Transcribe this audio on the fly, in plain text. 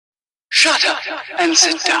Shut up and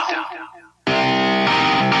sit down.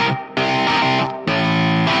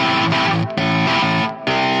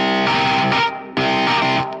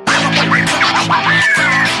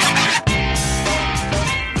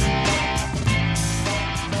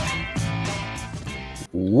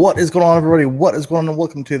 What is going on, everybody? What is going on?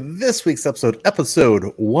 Welcome to this week's episode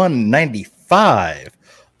 195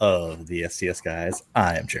 of the STS guys.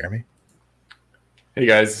 I am Jeremy. Hey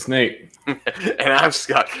guys, it's Nate. And I'm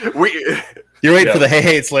Scott. You're waiting for the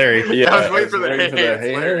hey, it's Larry. Yeah, I was waiting for the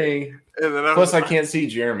hey, Larry. And then Plus, I can't see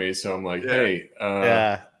Jeremy, so I'm like, hey,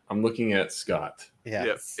 Yeah. I'm looking at Scott. Yeah.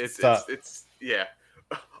 Yep. It's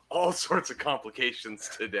all sorts of complications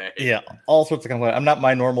today. Yeah, all sorts of complaints. I'm not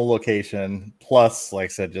my normal location. Plus, like I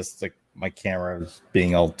said, just like my camera is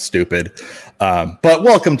being all stupid. But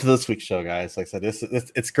welcome to this week's show, guys. Like I said,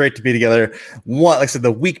 it's great to be together. Like I said,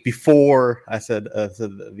 the week before, I said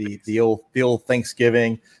the old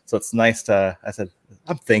Thanksgiving. So it's nice to. I said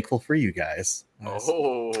I'm thankful for you guys.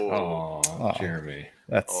 Oh, Jeremy.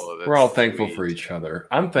 That's we're all sweet. Thankful for each other.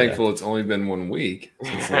 I'm thankful it's only been 1 week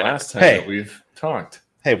since the last time Hey. that we've talked.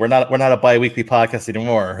 Hey, we're not a bi-weekly podcast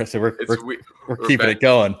anymore, so we're keeping it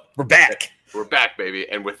going. We're back. We're back, baby.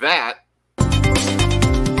 And with that,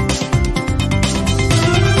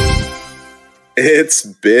 it's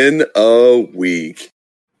been a week.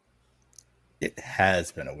 It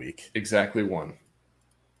has been a week. Exactly 1.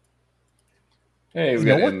 Hey, we You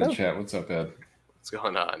know got what, Ed in the though? chat. What's up, Ed? what's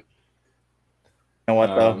going on? You know what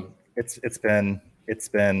though? Um, It's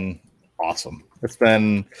been awesome.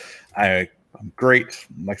 I'm great.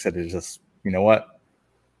 Like I said, it's just, you know what?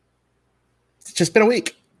 It's just been a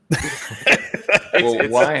week. Well,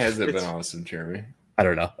 why has it been awesome, Jeremy? I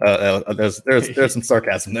don't know. There's some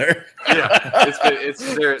sarcasm there. Yeah,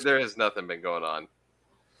 there has nothing been going on.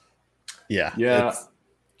 Yeah. Yeah.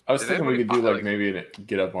 I was Did thinking we could do anybody- like maybe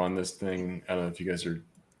get up on this thing. I don't know if you guys are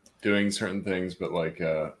doing certain things, but like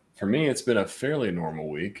for me, it's been a fairly normal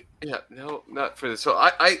week. Yeah, no, not for this. So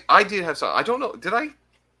I did have some. I don't know. Did I?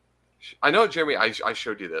 I know, Jeremy. I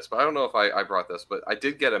showed you this, but I don't know if I brought this. But I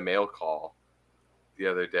did get a mail call the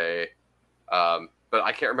other day. But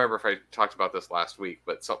I can't remember if I talked about this last week.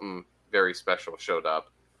 But something very special showed up.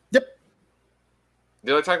 Yep.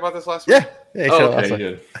 Did I talk about this last week? Yeah. Oh, Sure, okay. that's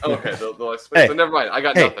Good. Oh, okay. The last Hey. So never mind. I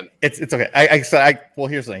got Hey, nothing. it's okay. Well,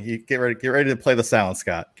 here's the thing. You get ready to play the sound,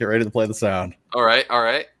 Scott. Get ready to play the sound. All right. All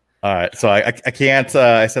right. So I can't.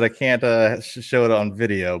 I said I can't show it on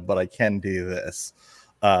video, but I can do this.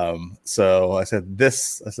 So I said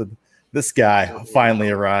this guy finally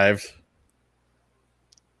arrived.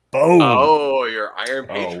 Boom. Oh, your Iron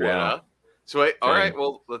Oh, Patriot. wow. Huh? So wait. All Dang. right.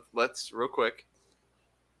 Well, let's real quick.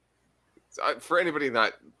 So, for anybody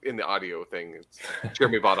not in the audio thing,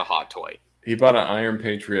 Jeremy bought a hot toy. He bought an Iron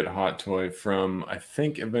Patriot hot toy from, I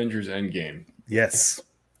think, Avengers Endgame. Yes.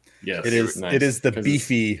 Yes, It is. nice. It is the 'Cause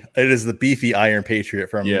beefy. It is the beefy Iron Patriot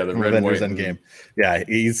from Yeah, the from red, Avengers white, and- Endgame. Yeah,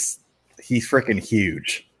 he's freaking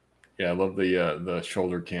huge. Yeah, I love the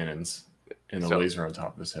shoulder cannons and the So- laser on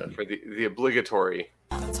top of his head. For the obligatory.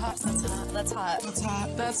 That's hot. That's hot. That's hot. That's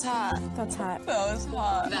hot. That's hot. That's hot. That was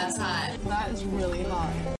hot. That's hot. That is really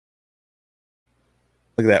hot.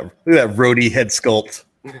 Look at that roadie head sculpt.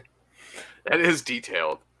 That is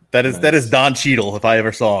detailed. That is Don Cheadle if I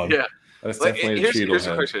ever saw him. Yeah. That's Like, definitely a here's Cheeto a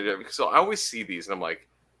head. question. So I always see these and I'm like,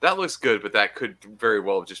 that looks good, but that could very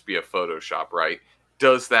well just be a Photoshop, right?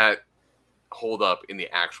 Does that hold up in the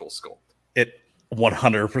actual sculpt? It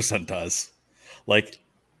 100% does. Like,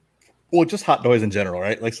 well, just hot toys in general,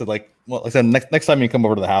 right? Like I said, next time you come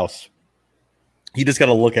over to the house, you just got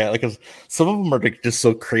to look at it, like, 'cause some of them are like just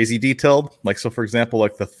so crazy detailed. Like, so for example,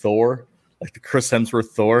 like the Thor, like the Chris Hemsworth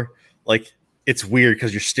Thor, like it's weird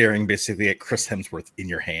because you're staring basically at Chris Hemsworth in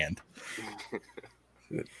your hand.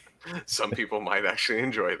 Some people might actually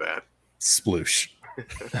enjoy that. Sploosh.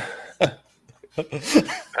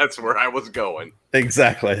 That's where I was going.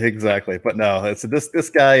 Exactly. But no, it's this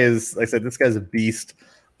guy is, like I said, this guy's a beast.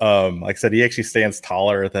 Like I said, he actually stands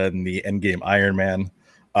taller than the Endgame Iron Man.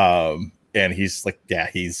 And he's like, yeah,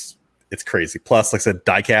 it's crazy. Plus, like I said,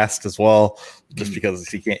 diecast as well, just because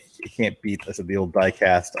he can't beat, I said, the old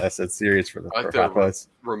diecast. I said series for I like Hot Toys.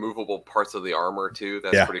 removable parts of the armor too.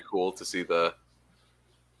 That's pretty cool to see the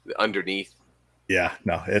underneath. Yeah,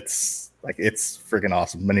 no, it's freaking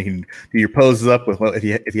awesome. And you can do your poses up with, well, if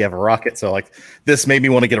you have a rocket. So like this made me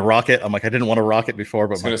want to get a rocket. I'm like, I didn't want a rocket before, I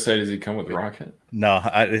was but going to say, does he come with a rocket? no,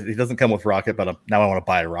 he doesn't come with rocket. But now I want to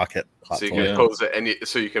buy a rocket. Hot So you toy. can pose it, and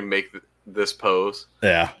so you can make this pose.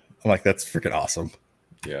 Yeah, I'm like, that's freaking awesome.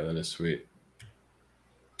 Yeah, that is sweet.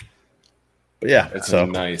 But yeah, It's so a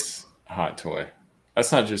nice hot toy.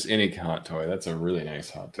 That's not just any hot toy. That's a really nice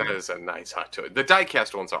hot toy. That is a nice hot toy. The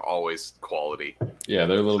die-cast ones are always quality. Yeah,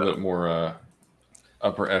 they're a little bit more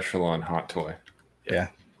upper echelon hot toy. Yeah.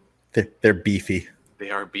 They're beefy. They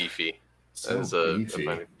are beefy. So That is a beefy.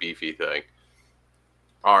 kind of beefy thing.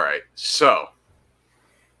 All right, so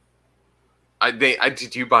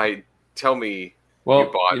did you buy? Tell me, Well,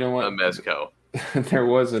 you bought you know what? a Mezco. There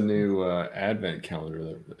was a new advent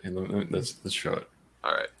calendar. Let's show it.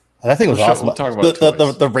 All right, That thing was We'll awesome. talk about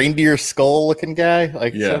the toys. reindeer skull looking guy.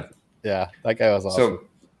 Like, Yeah. yeah, that guy was awesome. So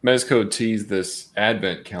Mezco teased this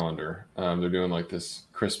advent calendar. They're doing like this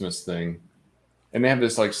Christmas thing. And they have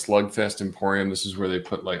this like Slugfest Emporium. This is where they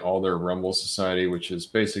put like all their Rumble Society, which is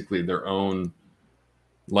basically their own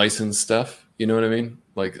licensed stuff. You know what I mean?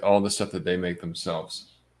 Like all the stuff that they make themselves.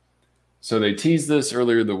 So they teased this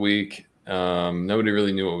earlier the week. Nobody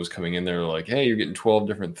really knew what was coming in there. They're like, hey, you're getting 12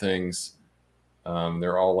 different things.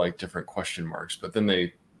 They're all like different question marks. But then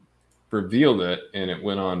they revealed it and it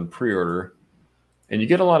went on pre-order. And you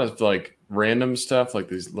get a lot of like random stuff, like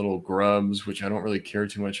these little grubs, which I don't really care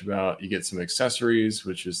too much about. You get some accessories,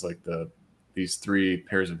 which is like these 3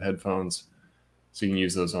 pairs of headphones. So you can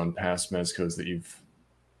use those on past Mezcos that you've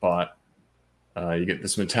bought. You get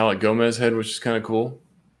this metallic Gomez head, which is kind of cool.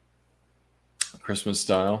 Christmas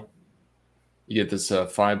style. You get this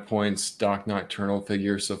 5 points Doc Nocturnal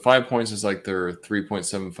figure. So 5 points is like their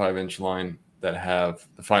 3.75 inch line that have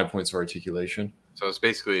the 5 points of articulation. so it's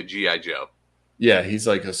basically a GI Joe. Yeah, he's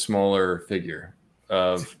like a smaller figure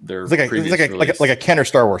of their it's like previous release. like a Kenner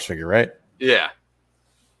Star Wars figure, right? Yeah,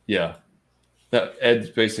 Yeah. That Ed's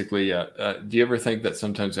basically, do you ever think that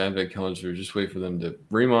sometimes advent calendars are just wait for them to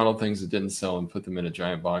remodel things that didn't sell and put them in a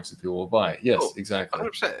giant box that people will buy? Yes, Oh, exactly.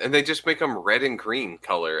 100%. And they just make them red and green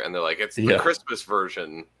color, and they're like, it's the Yeah. Christmas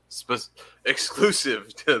version,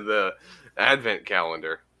 exclusive to the Advent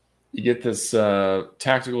calendar. You get this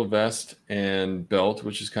tactical vest and belt,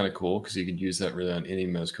 which is kind of cool because you could use that really on any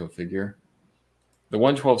Mezco figure. The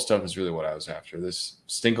 112 stuff is really what I was after. This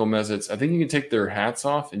Stinkle Mezits, I think you can take their hats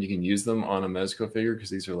off and you can use them on a Mezco figure because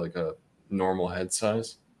these are like a normal head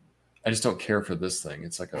size. I just don't care for this thing.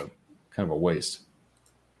 It's like a kind of a waste.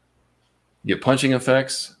 You get punching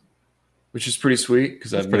effects, which is pretty sweet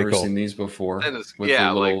because I've pretty never cool. seen these before. That is- with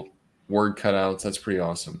yeah, the little word cutouts. That's pretty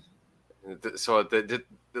awesome. So it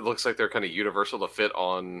looks like they're kind of universal to fit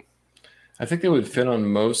on. I think they would fit on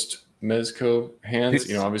most Mezco hands.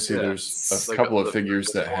 You know, obviously Yeah. there's Like a couple the of figures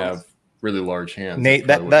that ones. have really large hands. Nate,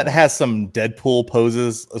 probably that wouldn't- has some Deadpool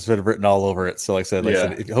poses sort of written all over it. So, like I said,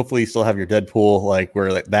 Yeah. hopefully you still have your Deadpool, like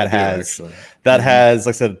where like that I do, has actually. that Mhm. has,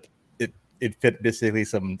 like I said, it fit basically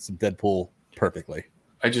some Deadpool perfectly.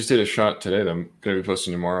 I just did a shot today that I'm going to be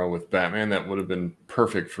posting tomorrow with Batman that would have been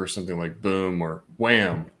perfect for something like Boom or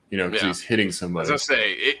Wham, you know, because Yeah. he's hitting I was somebody. gonna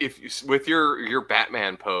say, if you, with your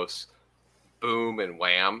Batman posts, Boom and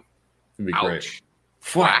Wham, It'd be ouch, great.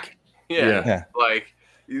 whack. Yeah, Yeah. like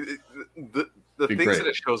the Be things great. that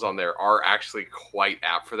it shows on there are actually quite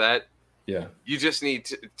apt for that. Yeah. You just need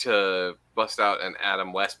to bust out an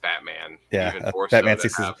Adam West Batman. Yeah, even more Batman so to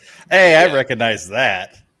 60s. have- Hey, I Yeah. recognize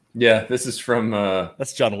that. Yeah. This is from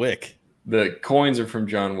That's John Wick. the coins are from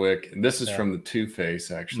John Wick. And this is Yeah. from the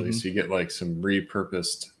Two-Face, actually. Mhm. So you get like some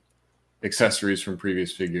repurposed accessories from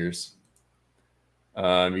previous figures.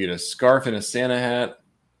 You get a scarf and a Santa hat.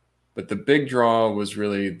 But the big draw was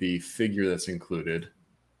really the figure that's included,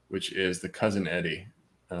 which is the Cousin Eddie.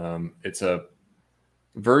 It's a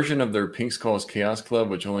version of their Pink Skulls Chaos Club,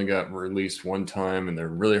 which only got released one time, and they're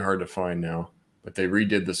really hard to find now. But they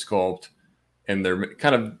redid the sculpt, and they're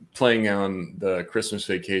kind of playing on the Christmas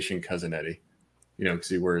Vacation Cousin Eddie. You know, because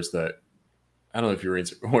he wears that. I don't know if he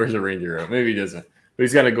wears a reindeer out. Maybe he doesn't. But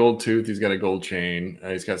he's got a gold tooth. He's got a gold chain.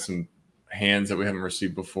 He's got some hands that we haven't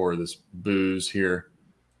received before. This booze here.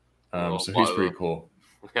 So he's pretty cool.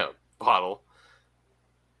 Yeah, bottle.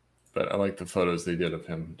 But I like the photos they did of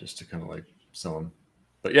him just to kind of like sell him.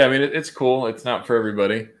 But yeah, I mean, it's cool. It's not for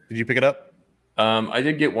everybody. Did you pick it up? I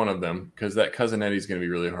did get one of them because that Cousin Eddie's going to be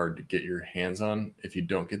really hard to get your hands on if you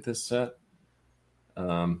don't get this set.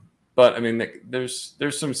 But I mean, there's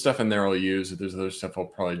some stuff in there I'll use. There's other stuff I'll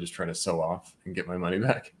probably just try to sell off and get my money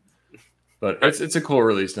back. But it's a cool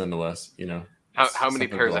release nonetheless. You know, How many something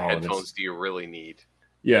for pairs the of holidays. headphones do you really need?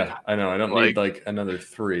 Yeah, I know. I don't Like- need like another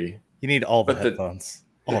 3. You need all the But the- headphones.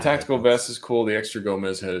 The All tactical headphones. vest is cool. The extra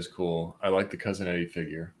Gomez head is cool. I like the Cousin Eddie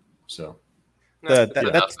figure. So The- That's that-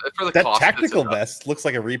 enough. For the That cost, it's tactical enough. vest looks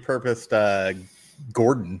like a repurposed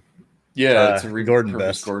Gordon. yeah, it's a Gordon repurposed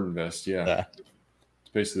vest. Gordon vest. Yeah. Yeah. It's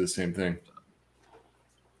basically the same thing.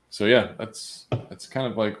 So yeah, that's kind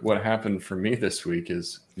of like what happened for me this week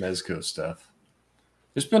is Mezco stuff.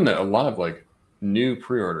 There's been a lot of like new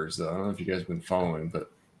pre-orders though. I don't know if you guys have been following,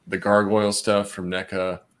 but the gargoyle stuff from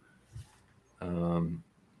NECA. I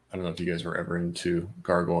don't know if you guys were ever into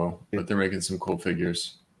gargoyle, but they're making some cool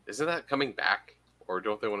figures. Isn't that coming back, or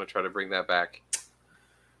don't they want to try to bring that back?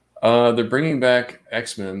 They're bringing back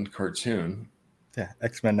X-Men cartoon. Yeah,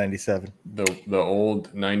 X-Men 97. The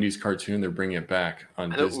old 90s cartoon, they're bringing it back on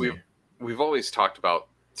Disney. We've always talked about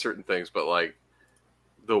certain things, but like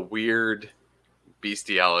the weird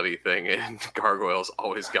bestiality thing in gargoyles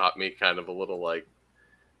always got me kind of a little like,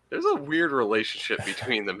 there's a weird relationship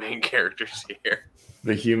between the main characters here.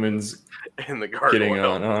 The humans and the gargoyle. Getting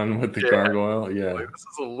on with the gargoyle. Yeah. Like, this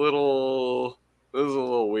is a little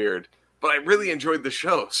weird. But I really enjoyed the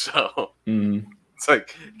show, so it's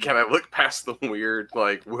like, can I look past the weird,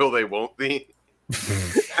 like, will they, won't they?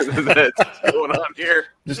 That's going on here.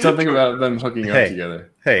 Just don't think about them hooking up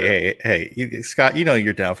together. Hey, Scott, you know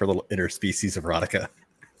you're down for a little interspecies erotica.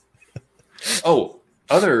 Oh,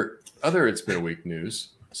 other It's Been a Week news.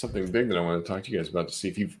 Something big that I want to talk to you guys about to see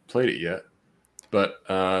if you've played it yet. But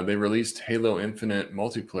they released Halo Infinite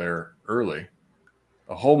multiplayer early,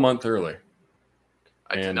 a whole month early.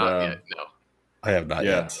 I did not yet, no. I have not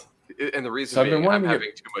yet. And the reason being, I'm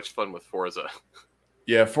having too much fun with Forza.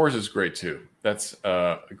 Yeah, Forza's great too. That's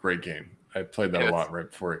a great game. I played that a lot right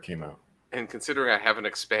before it came out. And considering I haven't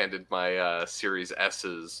expanded my Series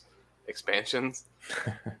S's expansions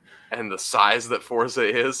and the size that Forza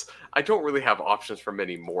is, I don't really have options for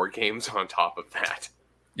many more games on top of that.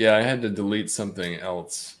 Yeah, I had to delete something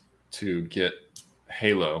else to get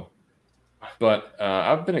Halo. But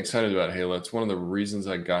I've been excited about Halo. It's one of the reasons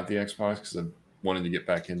I got the Xbox, because I wanted to get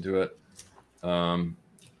back into it. And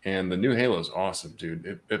the new Halo is awesome,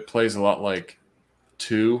 dude. It plays a lot like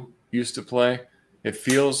 2 used to play. It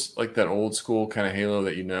feels like that old school kind of Halo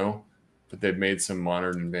that you know, but they've made some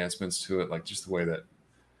modern advancements to it, like just the way that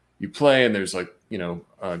you play. And there's like,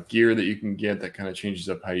 gear that you can get that kind of changes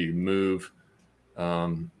up how you move.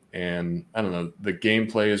 And I don't know, the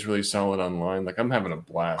gameplay is really solid online. Like, I'm having a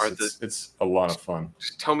blast. It's a lot of fun.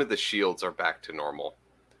 Just tell me the shields are back to normal.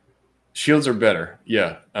 Shields are better,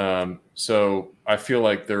 yeah. So I feel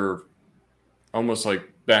like they're almost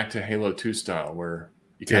like back to Halo 2 style, where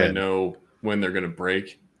you kind of know when they're going to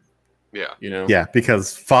break. Yeah. Yeah,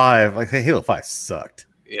 because 5, like Halo 5 sucked.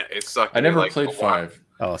 Yeah, it sucked. I never played 5.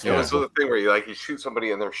 Oh, it's was the thing where you shoot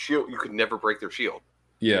somebody and their shield, you could never break their shield.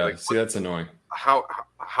 Yeah, that's annoying.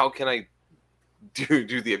 How can I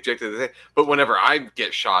do the objective thing? But whenever I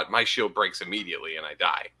get shot, my shield breaks immediately and I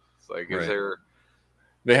die. It's like, is there?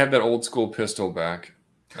 They have that old school pistol back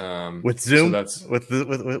with zoom. So that's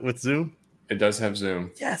with zoom. It does have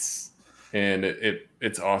zoom. Yes, and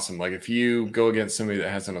it's awesome. Like, if you go against somebody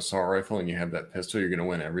that has an assault rifle and you have that pistol, you're going to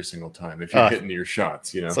win every single time if you're hitting your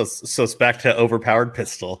shots. So it's back to overpowered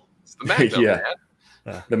pistol. It's the Magnum,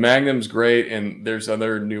 man. The Magnum's great, and there's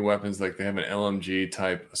other new weapons, like they have an LMG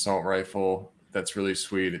type assault rifle that's really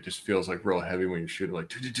sweet. It just feels like real heavy when you shoot it,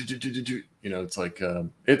 like it's like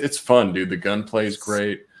it's fun, dude. The gunplay is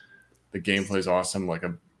great, the gameplay is awesome. Like,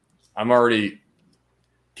 I'm already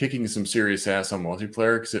kicking some serious ass on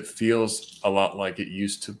multiplayer because it feels a lot like it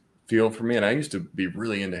used to feel for me, and I used to be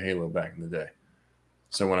really into Halo back in the day.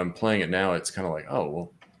 So when I'm playing it now, it's kind of like, oh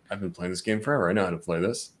well, I've been playing this game forever. I know how to play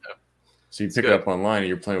this. Yeah. So you pick it up online and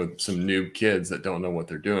you're playing with some noob kids that don't know what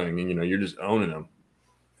they're doing, and you're just owning them.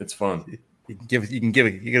 It's fun. You can give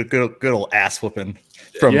a good old ass whooping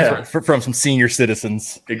from some senior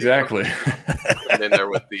citizens. Exactly. And then there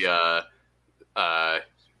with the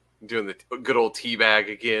doing the good old teabag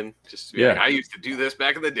again. Just to be like, I used to do this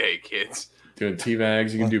back in the day, kids. Doing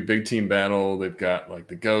teabags. You can do big team battle. They've got like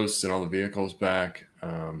the ghosts and all the vehicles back.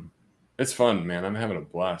 It's fun, man. I'm having a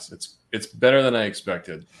blast. It's better than I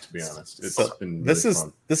expected, to be honest. It's been really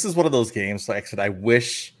fun. This is one of those games. Like I said, I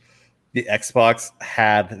wish the Xbox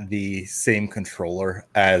had the same controller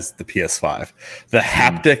as the PS5. The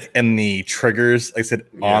haptic and the triggers, like I said,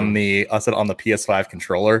 on the PS5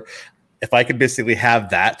 controller. If I could basically have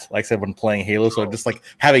that, like I said, when playing Halo, so just like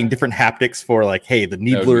having different haptics for like, hey, the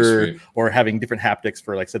needler, or having different haptics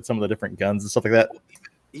for, like I said, some of the different guns and stuff like that,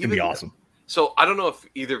 it'd be awesome. So I don't know if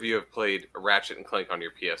either of you have played Ratchet and Clank on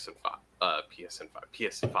your PS5.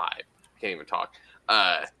 Can't even talk.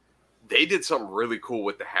 They did something really cool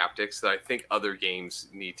with the haptics that I think other games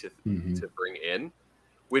need to bring in,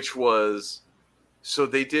 which was, so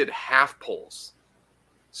they did half pulls.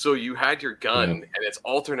 So you had your gun and its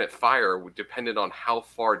alternate fire depended on how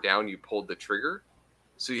far down you pulled the trigger.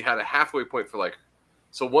 So you had a halfway point for like,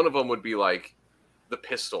 so one of them would be like the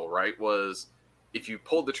pistol, right? Was if you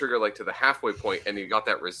pulled the trigger like to the halfway point and you got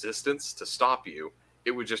that resistance to stop you,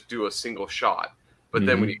 it would just do a single shot. But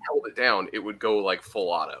then when you held it down, it would go like full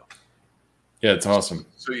auto. Yeah, it's awesome.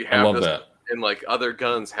 So you have I love this, that. and like other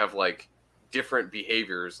guns have like different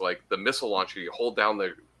behaviors. Like the missile launcher, you hold down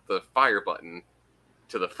the fire button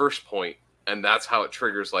to the first point, and that's how it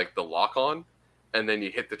triggers like the lock on, and then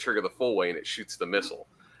you hit the trigger the full way and it shoots the missile.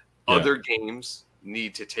 Yeah. Other games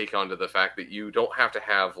need to take on to the fact that you don't have to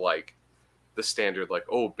have like the standard like,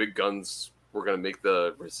 oh, big guns, we're going to make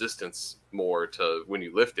the resistance more to when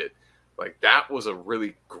you lift it. Like that was a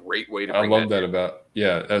really great way to bring I love that about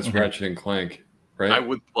that's Ratchet and Clank, right? I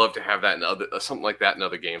would love to have that in other something like that in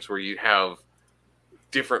other games where you have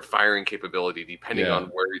different firing capability depending on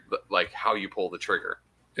where like how you pull the trigger.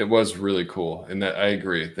 It was really cool, and that I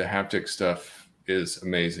agree. The haptic stuff is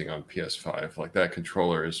amazing on PS5. Like that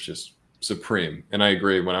controller is just supreme. And I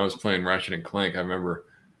agree. When I was playing Ratchet and Clank, I remember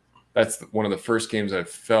that's one of the first games I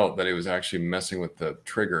felt that it was actually messing with the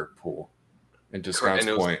trigger pull. And to Scott's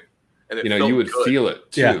point, you would feel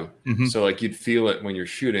it too. Yeah. Mm-hmm. So like you'd feel it when you're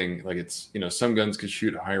shooting. Like it's some guns could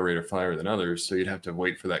shoot a higher rate of fire than others, so you'd have to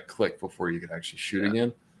wait for that click before you could actually shoot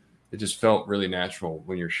again. It just felt really natural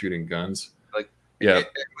when you're shooting guns. Like I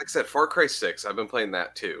said, Far Cry 6, I've been playing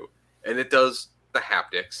that too, and it does the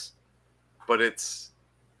haptics, but it's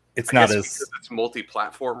not as it's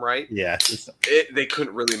multi-platform, right? Yeah, they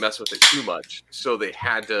couldn't really mess with it too much, so they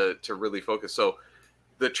had to really focus. So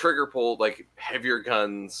the trigger pull, like heavier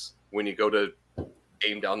guns, when you go to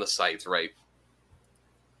aim down the sights, right?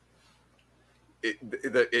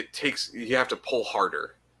 It takes you have to pull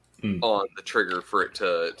harder on the trigger for it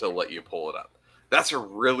to let you pull it up. That's a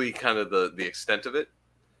really kind of the extent of it,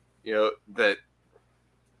 that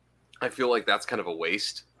I feel like that's kind of a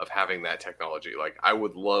waste of having that technology. Like I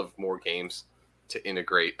would love more games to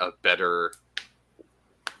integrate a better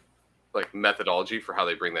like methodology for how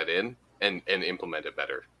they bring that in and implement it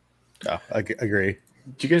better. Yeah, I agree.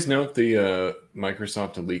 Do you guys know if the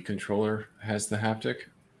Microsoft Elite controller has the haptic,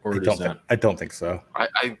 or does not? I don't think so.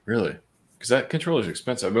 I really. Because that controller is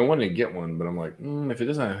expensive. I've been wanting to get one, but I'm like, if it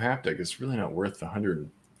doesn't have haptic, it's really not worth the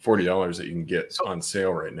 $140 that you can get on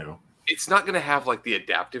sale right now. It's not going to have like the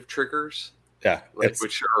adaptive triggers,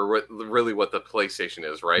 which are really what the PlayStation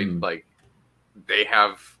is, right? Like they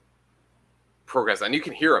have programs, and you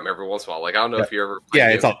can hear them every once in a while. Like I don't know if you ever,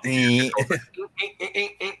 it's all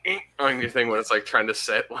on your thing when it's like trying to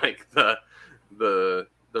set like the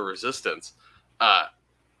resistance.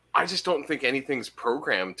 I just don't think anything's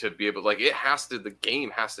programmed to be able, like the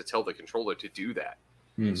game has to tell the controller to do that.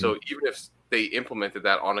 Mm-hmm. So even if they implemented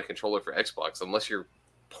that on a controller for Xbox, unless you're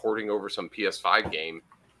porting over some PS5 game,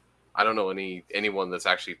 I don't know anyone that's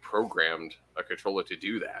actually programmed a controller to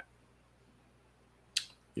do that.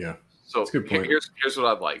 Yeah. So that's a good point. Here's what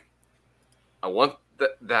I'd like. I want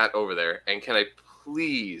that over there. And can I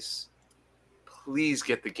please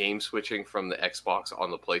get the game switching from the Xbox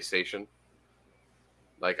on the PlayStation?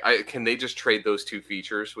 Like, can they just trade those two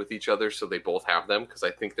features with each other so they both have them? Because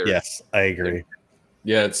I think they're... Yes, I agree.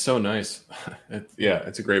 Yeah, it's so nice.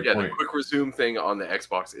 It's a great point. The quick resume thing on the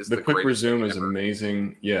Xbox is the quick resume is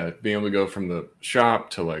amazing. Yeah, being able to go from the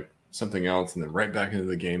shop to like something else and then right back into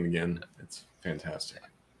the game again. It's fantastic.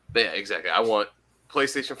 Yeah, exactly. I want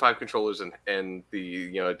PlayStation 5 controllers and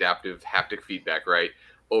the adaptive haptic feedback right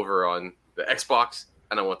over on the Xbox,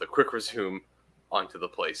 and I want the quick resume onto the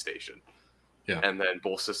PlayStation. Yeah. And then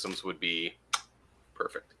both systems would be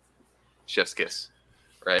perfect. Chef's kiss,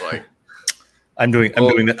 right? Like I'm doing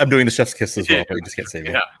the chef's kiss as well, but we just can't say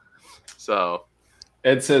that. Yeah. So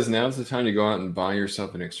Ed says now's the time to go out and buy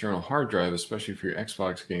yourself an external hard drive, especially for your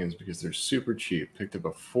Xbox games, because they're super cheap. Picked up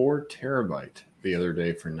a 4 terabyte the other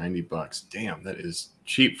day for $90. Damn, that is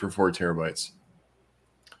cheap for 4 terabytes.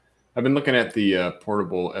 I've been looking at the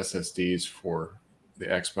portable SSDs for the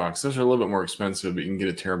Xbox. Those are a little bit more expensive, but you can get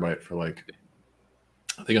a terabyte for like,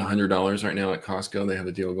 I think $100 right now at Costco. They have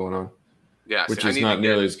a deal going on. Yeah, which is not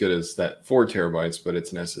nearly as good as that 4 terabytes, but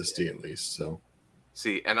it's an SSD at least. So,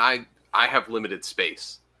 and I have limited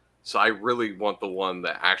space, so I really want the one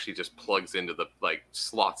that actually just plugs into the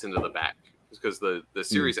slots into the back, because the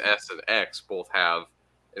Series S and X both have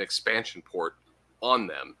an expansion port on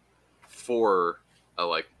them for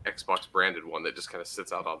a Xbox branded one that just kind of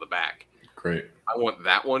sits out on the back. Great. I want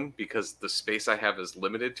that one because the space I have is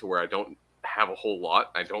limited to where I don't have a whole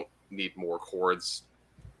lot. I don't need more cords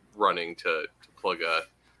running to plug a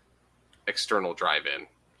external drive in.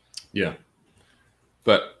 Yeah.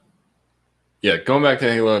 But yeah, going back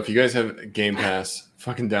to Halo, if you guys have Game Pass,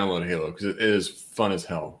 fucking download Halo because it is fun as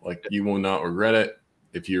hell. Like you will not regret it.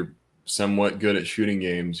 If you're somewhat good at shooting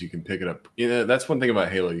games, you can pick it up. That's one thing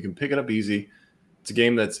about Halo. You can pick it up easy. It's a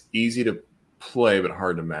game that's easy to play but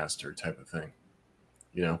hard to master type of thing.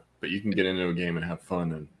 but you can get into a game and have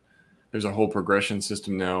fun. And there's a whole progression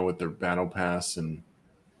system now with their battle pass, and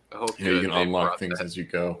you can unlock things as you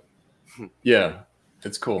go. Yeah,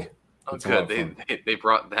 it's cool. It's good. They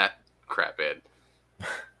brought that crap in.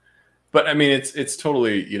 But I mean, it's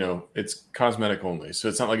totally, it's cosmetic only. So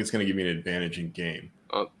it's not like it's going to give you an advantage in game.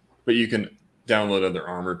 But you can download other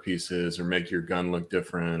armor pieces or make your gun look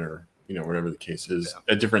different, or whatever the case is.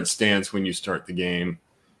 A different stance when you start the game.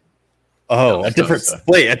 Oh, a different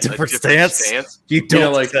stance? You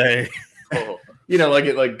don't say. Like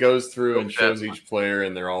it goes through and shows each player,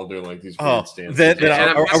 and they're all doing like these weird stances.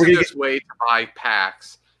 Are we going to way to buy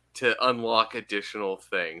packs to unlock additional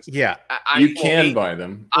things? Yeah, you can buy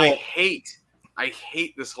them. I hate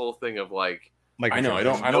this whole thing of like. I know I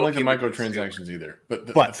don't like the microtransactions either. But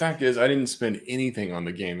the fact is, I didn't spend anything on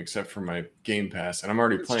the game except for my Game Pass, and I'm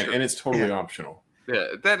already playing, and it's totally optional. Yeah,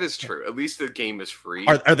 that is true. At least the game is free.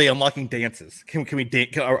 Are they unlocking dances? Can we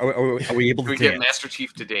dance? Are we able to get Master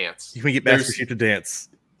Chief to dance? Can we get Master Chief to dance?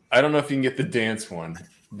 I don't know if you can get the dance one,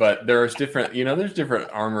 but there's different. There's different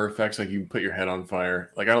armor effects. Like you can put your head on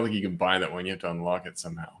fire. Like I don't think you can buy that one. You have to unlock it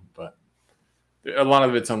somehow. But a lot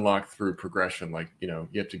of it's unlocked through progression. Like you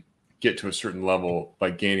have to get to a certain level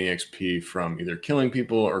by gaining XP from either killing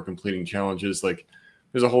people or completing challenges. Like.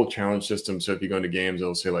 There's a whole challenge system. So if you go into games,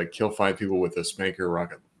 it'll say like kill 5 people with a spanker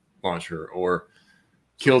rocket launcher, or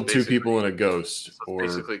kill 2 people in a ghost, or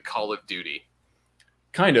basically Call of Duty.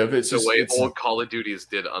 Kind of. It's the way old Call of Duties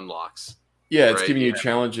did unlocks. Yeah, it's giving you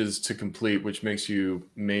challenges to complete, which makes you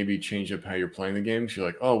maybe change up how you're playing the game. So you're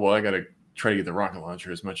like, oh, well, I got to try to get the rocket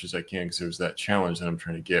launcher as much as I can because there's that challenge that I'm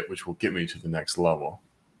trying to get, which will get me to the next level.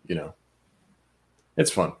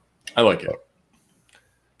 It's fun. I like it.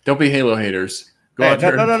 Don't be Halo haters. No.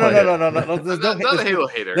 There's not a Halo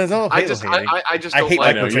hater. There's no Halo I just don't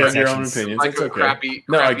like it. You have your own opinions. It's okay. Crappy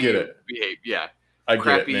I get it. Yeah. I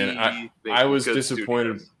get it, man. I was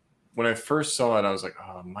disappointed when I first saw it. I was like,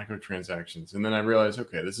 oh, microtransactions. And then I realized,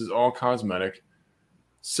 okay, this is all cosmetic.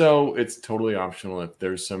 So it's totally optional. If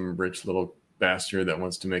there's some rich little bastard that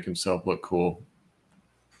wants to make himself look cool,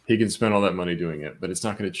 he can spend all that money doing it. But it's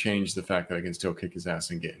not going to change the fact that I can still kick his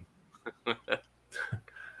ass in game.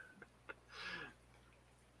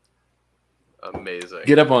 Amazing.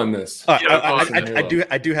 Get up on this. I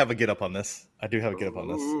do have a get up on this.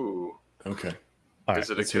 Ooh. Okay. All right,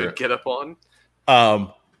 is it a good get up on?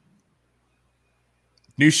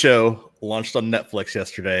 New show launched on Netflix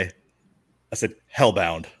yesterday. I said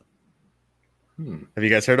Hellbound. Have you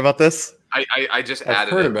guys heard about this? I just added. I've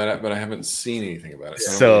heard about it, but I haven't seen anything about it.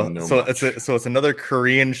 So it's another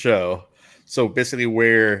Korean show. So basically,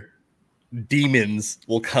 where demons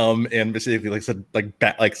will come and basically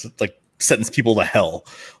sentence people to hell.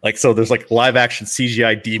 Like, so there's like live action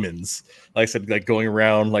CGI demons, like I said, like going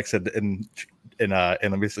around, like I said, and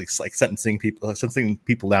basically like sentencing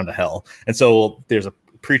people down to hell. And so there's a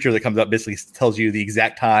preacher that comes up, basically tells you the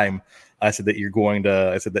exact time that you're going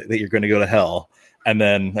to go to hell. And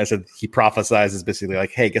then I said, he prophesizes basically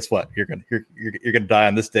like, hey, guess what? You're gonna die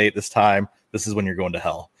on this date, this time. This is when you're going to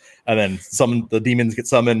hell. And then the demons get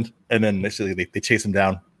summoned, and then basically they chase him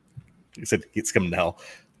down. He said it's coming to hell.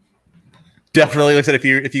 Definitely, like I said,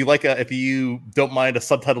 if you don't mind a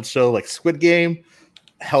subtitled show like Squid Game,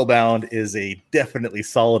 Hellbound is a definitely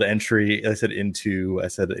solid entry. Into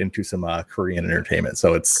some Korean entertainment.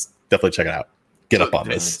 So it's definitely check it out. Get up on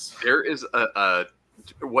this. There is a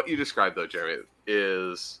what you described though, Jeremy,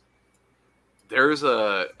 is there's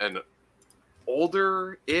an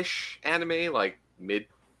older-ish anime, like mid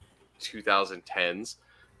 2010s,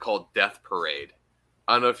 called Death Parade.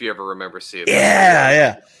 I don't know if you ever remember seeing that.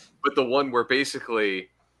 Yeah. But the one where basically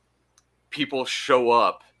people show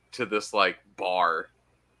up to this like bar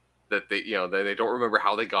that they don't remember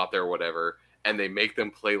how they got there or whatever, and they make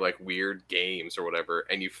them play like weird games or whatever,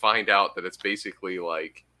 and you find out that it's basically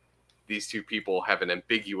like these two people have an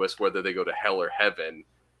ambiguous whether they go to hell or heaven,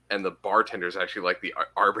 and the bartender's actually like the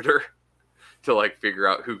arbiter to like figure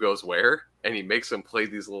out who goes where, and he makes them play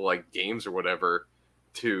these little like games or whatever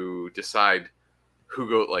to decide who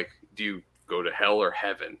do you go to hell or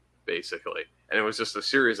heaven, basically. And it was just a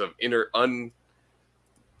series of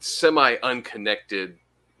semi-unconnected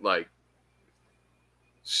like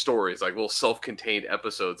stories, like little self-contained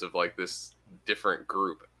episodes of like this different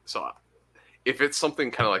group. So if it's something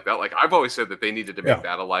kind of like that, like I've always said that they needed to make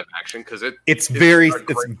that a live action, because it's very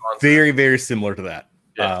very similar to that.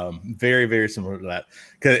 Very, very similar to that,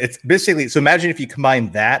 because it's basically, so imagine if you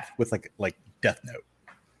combine that with like Death Note.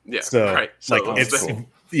 Yeah. So right. like it's cool.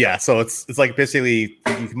 Yeah, so it's like basically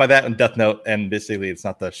you combine that and Death Note, and basically it's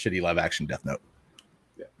not the shitty live action Death Note.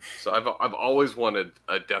 So I've always wanted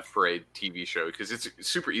a Death Parade TV show because it's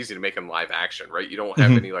super easy to make in live action, right? You don't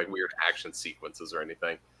have any like weird action sequences or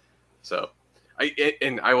anything. So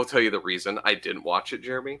I will tell you the reason I didn't watch it,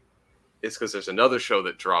 Jeremy, is because there's another show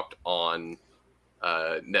that dropped on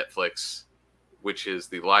Netflix, which is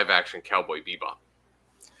the live action Cowboy Bebop.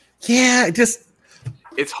 Yeah,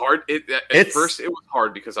 it's hard. At first it was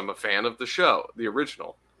hard because I'm a fan of the show, the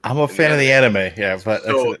original. I'm a fan of the anime, yeah, but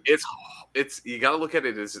so it's you got to look at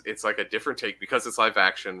it as it's like a different take because it's live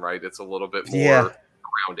action, right? It's a little bit more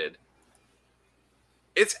grounded.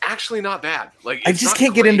 It's actually not bad. Like I just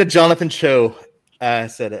can't get into Jonathan Cho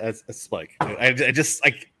said as Spike.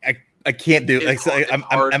 I can't do.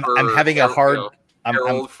 I'm having a hard.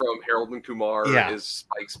 Harold from Harold and Kumar is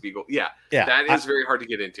Spike Spiegel. Yeah, that is very hard to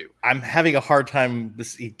get into. I'm having a hard time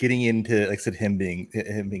getting into, like I said, him being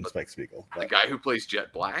Spike Spiegel. The guy who plays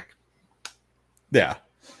Jet Black. Yeah.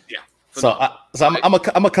 Phenomenal. So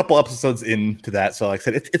I'm a couple episodes into that. So like I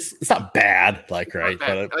said, it's not bad. Like right,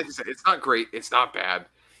 but like I said, it's not great. It's not bad.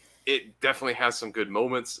 It definitely has some good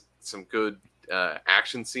moments, some good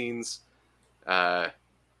action scenes.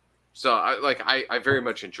 So I very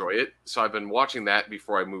much enjoy it. So I've been watching that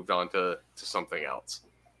before I moved on to something else.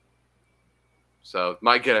 So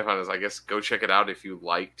my get up on is, I guess, go check it out if you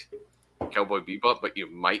liked Cowboy Bebop, but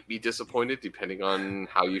you might be disappointed depending on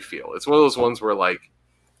how you feel. It's one of those ones where like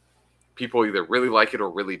people either really like it or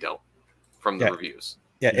really don't from the reviews.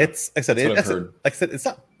 Yeah, it's like I said, it's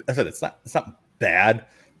not bad,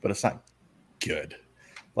 but it's not good.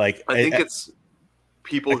 Like I think it's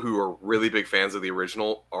people who are really big fans of the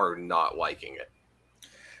original are not liking it.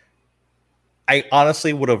 I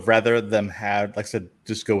honestly would have rather them had, like I said,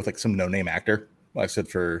 just go with like some no-name actor. Like I said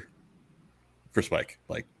for Spike,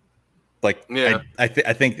 I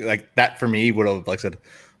think like that for me would have, like I said,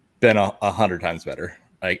 been 100 times better.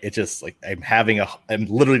 Like it just like I'm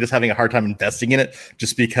literally just having a hard time investing in it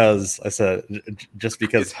just because it's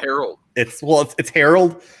Harold. It's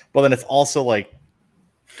Harold, but then it's also like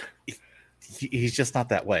he's just not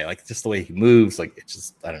that way. Like just the way he moves, like it's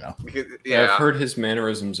just I don't know. Yeah, I've heard his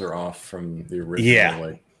mannerisms are off from the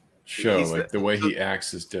original show. The way he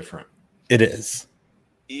acts is different. It is.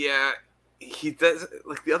 Yeah, he does.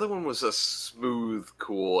 Like the other one was a smooth,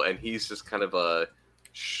 cool, and he's just kind of a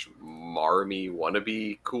schmarmy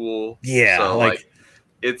wannabe cool. Yeah, so like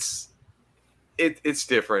it's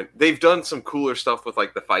different. They've done some cooler stuff with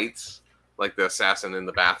like the fights, like the assassin in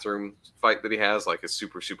the bathroom fight that he has. Like is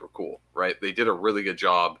super super cool, right? They did a really good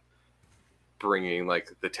job bringing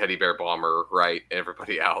like the teddy bear bomber, right,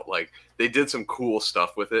 everybody out. Like they did some cool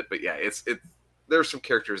stuff with it. But yeah, there's some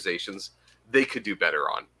characterizations they could do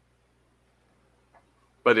better on.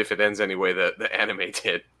 But if it ends any way that the anime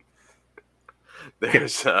did,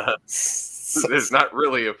 there's not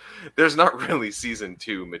really season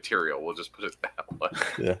 2 material. We'll just put it that way.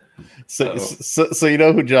 Yeah. So you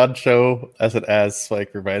know who John Cho as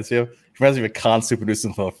Spike reminds you of? He reminds me of Khan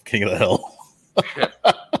Supernuism from King of the Hill.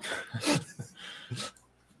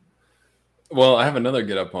 Well, I have another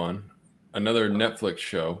get up on another Netflix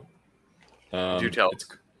show. Do tell.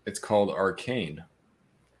 It's called Arcane.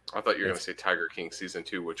 I thought you were going to say Tiger King season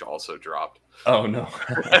 2, which also dropped. Oh no.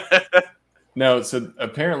 No, so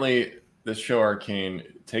apparently the show Arcane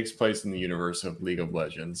takes place in the universe of League of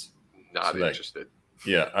Legends. Not interested.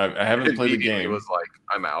 Yeah, I haven't played the game. It was like,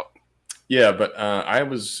 I'm out. Yeah, but I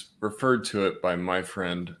was referred to it by my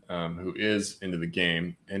friend who is into the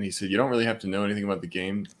game, and he said, you don't really have to know anything about the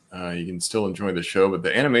game. You can still enjoy the show, but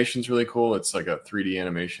the animation's really cool. It's like a 3D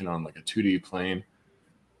animation on like a 2D plane.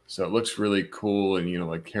 So it looks really cool, and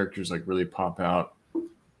like characters like really pop out.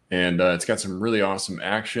 And it's got some really awesome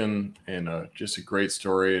action and just a great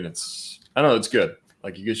story. And it's good.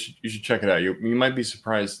 Like you should check it out. You might be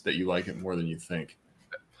surprised that you like it more than you think.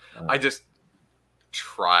 I just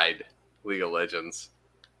tried League of Legends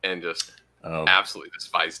and just absolutely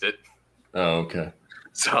despised it. Oh, okay.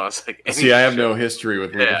 So I was like, see, I have no history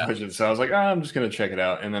with League of Legends, so I was like, I'm just gonna check it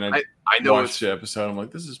out. And then I watched the episode. I'm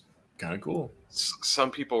like, this is kind of cool.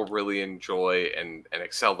 Some people really enjoy and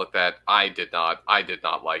excel at that. I did not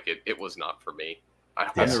like it. It was not for me. I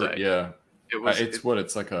will say. Yeah.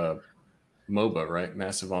 It's like a MOBA, right?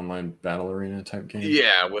 Massive Online Battle Arena type game.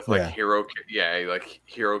 Yeah, with hero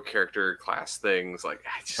character class things. Like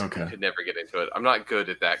I just could never get into it. I'm not good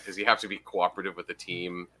at that because you have to be cooperative with the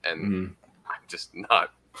team, and I'm just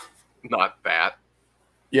not that.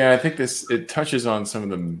 Yeah, I think it touches on some of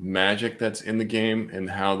the magic that's in the game and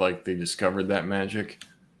how like they discovered that magic,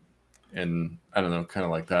 and I don't know, kind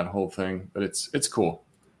of like that whole thing. But it's cool.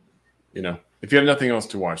 If you have nothing else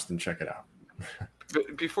to watch, then check it out.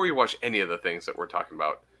 But before you watch any of the things that we're talking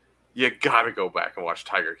about, You gotta go back and watch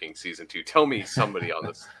Tiger King season 2. Tell me somebody on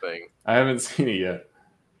this thing. I haven't seen it yet.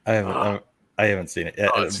 I haven't seen it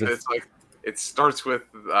yet. It's like it starts with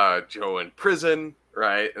Joe in prison,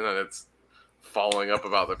 right? And then it's following up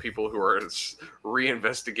about the people who are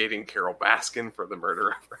reinvestigating Carol Baskin for the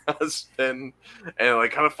murder of her husband, and it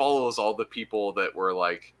like kind of follows all the people that were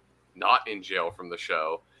like not in jail from the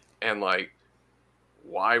show, and like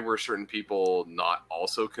why were certain people not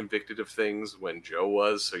also convicted of things when Joe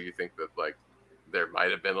was. So you think that like there might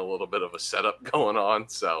have been a little bit of a setup going on.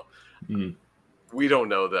 So we don't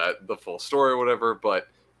know the full story or whatever, but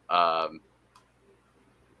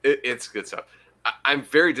it's good stuff. I'm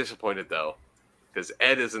very disappointed though, because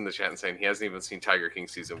Ed is in the chat and saying he hasn't even seen Tiger King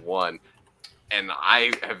season 1, and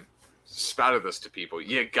I have spouted this to people.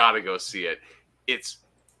 You gotta go see it. It's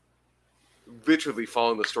literally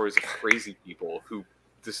following the stories of crazy people who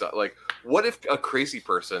decide, like, what if a crazy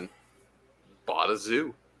person bought a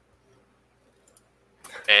zoo?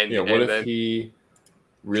 And what if he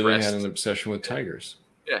really had an obsession with tigers?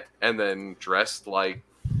 Yeah, and then dressed like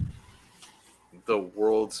the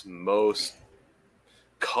world's most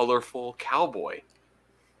colorful cowboy,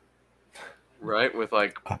 right? With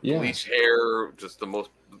like bleached hair, just the most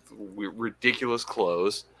ridiculous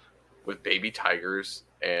clothes, with baby tigers,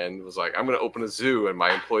 and was like, I'm going to open a zoo and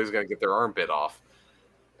my employees going to get their arm bit off.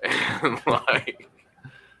 And like, I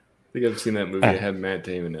think I've seen that movie. It had Matt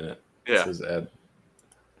Damon in it. Yeah. This is Ed.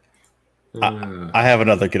 I have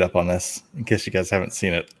another get up on this in case you guys haven't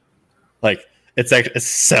seen it. Like, it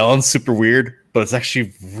sounds super weird, but it's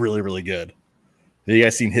actually really, really good. Have you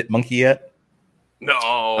guys seen Hit Monkey yet?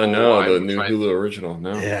 No. I know, the new Hulu original.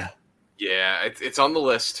 No. Yeah. Yeah, it's on the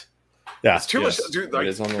list. Yeah. It's too much. Dude, like,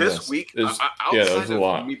 this week, outside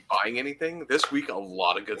of me buying anything, this week, a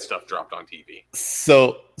lot of good stuff dropped on TV.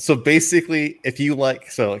 So basically, if you like,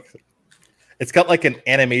 it's got like an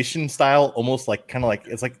animation style, almost like kind of like,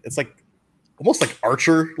 it's like almost like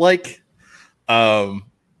Archer like.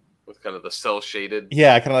 With kind of the cell shaded.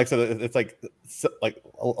 Yeah, kind of like, so it's like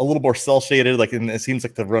a little more cell shaded, like, and it seems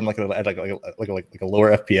like to run like a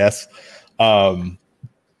lower FPS.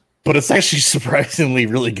 But it's actually surprisingly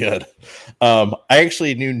really good. I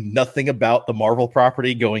actually knew nothing about the Marvel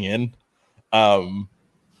property going in. I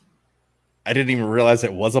didn't even realize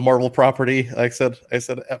it was a Marvel property. I said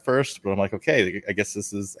at first, but I'm like, okay, I guess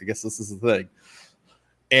this is the thing.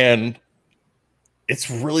 And it's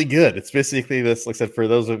really good. It's basically this, like I said, for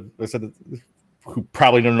those who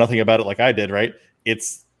probably know nothing about it like I did, right?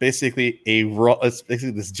 It's basically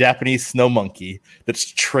this Japanese snow monkey that's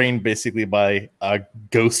trained basically by a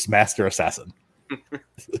ghost master assassin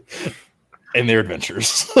in their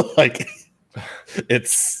adventures. Like,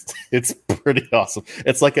 it's pretty awesome.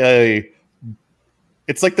 It's like the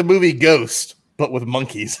movie Ghost, but with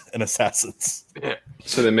monkeys and assassins.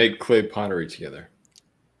 So they make clay pottery together.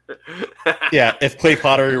 Yeah, if clay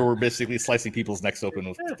pottery were basically slicing people's necks open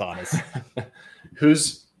with katanas.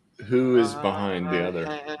 Who is behind the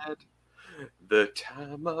other? The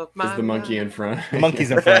time of my Is the monkey in front? The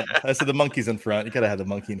monkey's in front. I said the monkey's in front. You gotta have the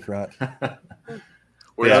monkey in front. Yeah,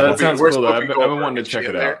 that sounds cool though. I've been wanting to check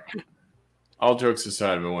it out. All jokes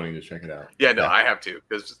aside, I've been wanting to check it out. Yeah, no, I have to,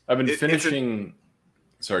 because I've been finishing.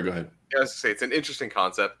 Sorry, go ahead. I was to say, it's an interesting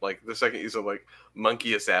concept. Like, the second you said like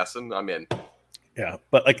monkey assassin, I'm in. Yeah,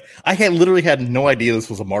 but like I had literally had no idea this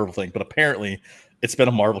was a Marvel thing, but apparently it's been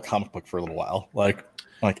a Marvel comic book for a little while. Like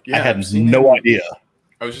Yeah, I had no idea.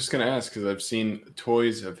 I was just gonna ask because I've seen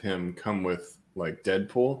toys of him come with like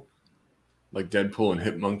Deadpool and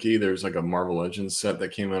Hit Monkey. There's like a Marvel Legends set that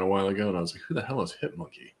came out a while ago, and I was like, who the hell is Hit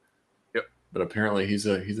Monkey? Yep. But apparently he's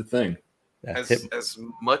a thing. Yeah, as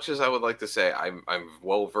much as I would like to say I'm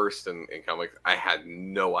well versed in comics, I had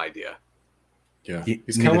no idea. Yeah,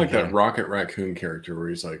 he's kind of like that Rocket Raccoon character where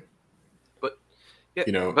he's like, but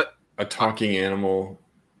yeah, but a talking animal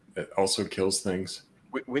that also kills things.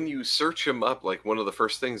 When you search him up, like, one of the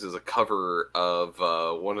first things is a cover of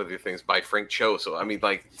one of the things by Frank Cho. So I mean,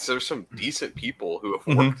 like, there's some decent people who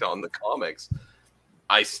have worked on the comics.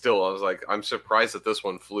 I was like, I'm surprised that this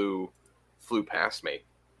one flew past me.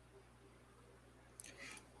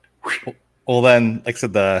 Well, then, like I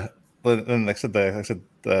said, the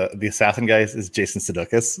assassin guy is Jason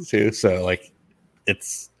Sudeikis too. So like,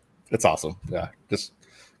 it's awesome. Yeah, just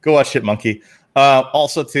go watch Hit Monkey.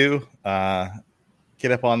 Also too,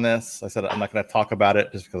 get up on this. I said I'm not going to talk about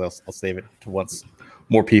it just because I'll save it to once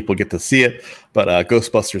more people get to see it. But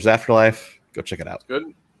Ghostbusters Afterlife, go check it out.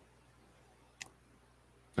 Good.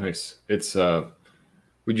 Nice. It's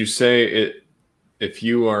would you say it? If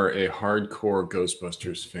you are a hardcore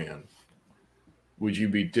Ghostbusters fan, would you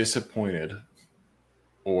be disappointed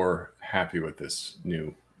or happy with this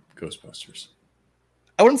new Ghostbusters?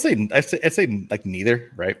 I wouldn't say. I'd say like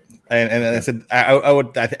neither, right? And I said I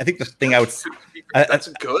would. I think the thing I would. That's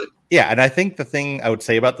good. Yeah, and I think the thing I would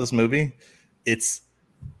say about this movie, it's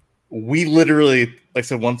we literally, like I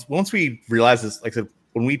said, once we realized this, like I said,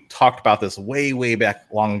 when we talked about this way back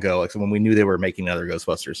long ago, like when we knew they were making another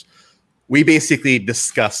Ghostbusters, we basically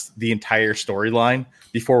discussed the entire storyline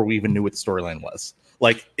before we even knew what the storyline was.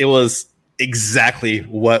 Like it was exactly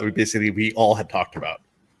what we all had talked about,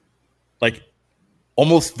 like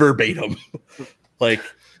almost verbatim. Like,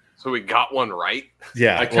 so we got one right.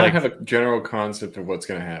 Yeah, I kind of have a general concept of what's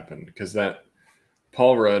going to happen because that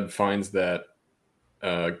Paul Rudd finds that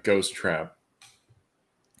ghost trap.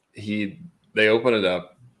 They open it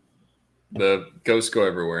up. The ghosts go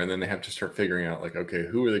everywhere, and then they have to start figuring out, like, okay,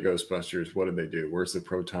 who are the Ghostbusters? What did they do? Where's the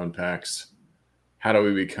proton packs? How do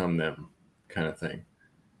we become them? Kind of thing.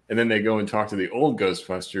 And then they go and talk to the old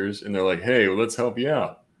Ghostbusters, and they're like, hey, well, let's help you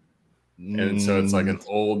out. And so it's like an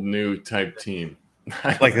old, new type team.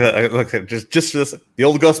 just this, the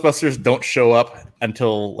old Ghostbusters don't show up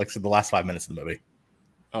until, like, the last 5 minutes of the movie.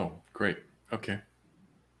 Oh, great. Okay.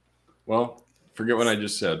 Well, forget what I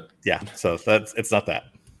just said. Yeah, so it's not that.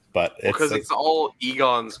 But because it's all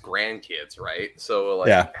Egon's grandkids, right? So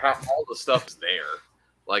like, all the stuff's there.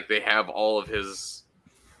 Like they have all of his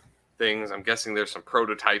things. I'm guessing there's some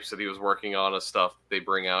prototypes that he was working on of stuff they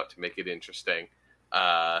bring out to make it interesting.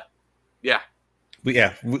 I wish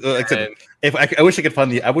I could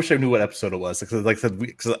find I wish I knew what episode it was. Because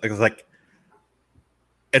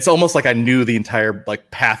it's almost like I knew the entire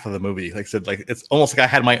like path of the movie. Like I said, like it's almost like I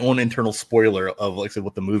had my own internal spoiler of like I said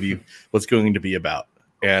what the movie was going to be about.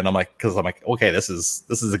 And I'm like, okay, this is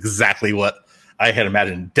exactly what I had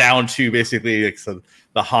imagined, down to basically like, so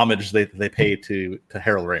the homage they pay to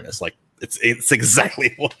Harold Ramis. Like it's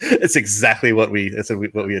exactly what we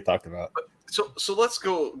had talked about. So let's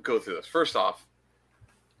go through this. First off,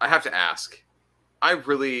 I have to ask. I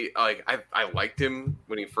really I liked him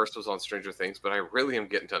when he first was on Stranger Things, but I really am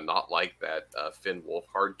getting to not like that Finn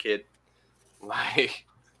Wolfhard kid. Like.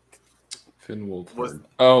 Finn Wolfhard.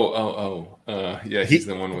 Yeah, he's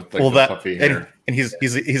the one with the puffy hair. And he's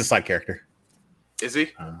a side character. Is he?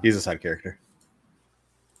 He's a side character.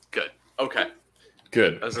 Good. Okay.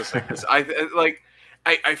 Good. As I say,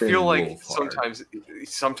 I feel like Wolfhard.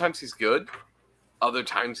 sometimes he's good, other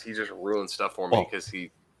times he just ruins stuff for me because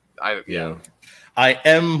I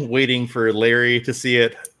am waiting for Larry to see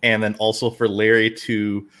it, and then also for Larry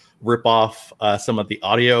to rip off some of the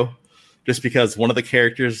audio, just because one of the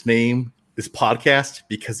characters' name is podcast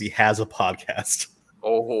because he has a podcast.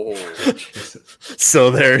 Oh, so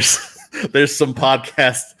there's some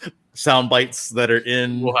podcast sound bites that are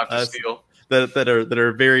in. We'll have to steal that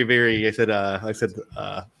are very, very. I said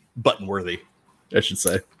button worthy. I should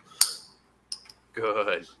say.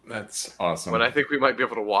 Good. That's awesome. But I think we might be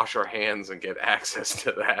able to wash our hands and get access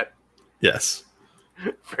to that. Yes.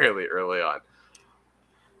 Fairly early on.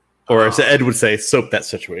 Or as Ed would say, soap that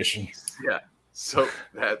situation. Yeah. So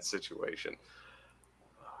that situation.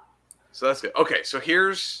 So that's good. Okay, so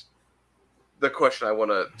here's the question I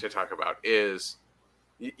want to talk about is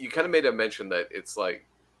you kind of made a mention that it's like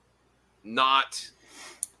not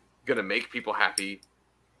going to make people happy,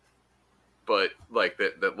 but like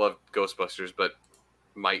that love Ghostbusters, but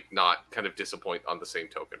might not kind of disappoint on the same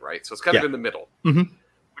token, right? So it's kind of in the middle,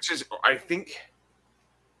 which is, I think,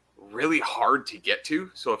 really hard to get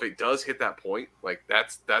to. So if it does hit that point, like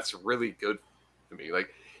that's really good to me. Like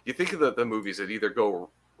you think of the movies that either go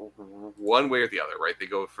one way or the other, right? They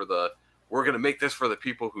go for we're going to make this for the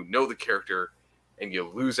people who know the character, and you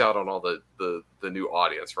lose out on all the new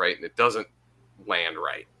audience, right? And it doesn't land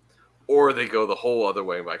right. Or they go the whole other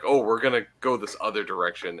way, like, oh, we're going to go this other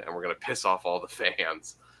direction, and we're going to piss off all the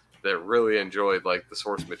fans that really enjoyed like the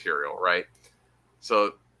source material, right?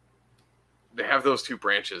 So they have those two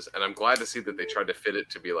branches, and I'm glad to see that they tried to fit it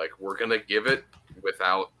to be like, we're going to give it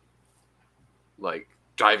without like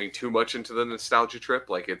diving too much into the nostalgia trip.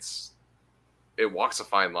 Like it walks a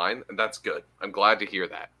fine line, and that's good. I'm glad to hear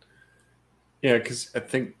that. Yeah, because I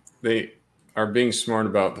think they are being smart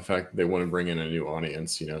about the fact that they want to bring in a new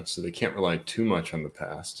audience, so they can't rely too much on the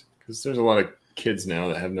past, because there's a lot of kids now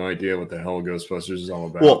that have no idea what the hell Ghostbusters is all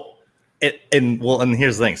about. Well, and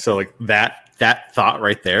here's the thing. So like that thought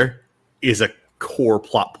right there is a core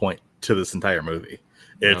plot point to this entire movie.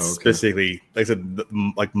 It's basically, like I said,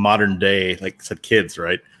 like modern day, like I said, kids,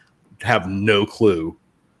 right, have no clue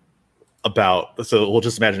about. So we'll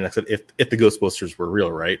just imagine, like I said, if the Ghostbusters were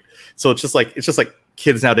real, right? So it's just like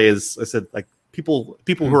kids nowadays. I said, like people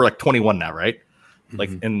who are like 21 now, right? like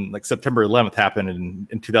in like September 11th happened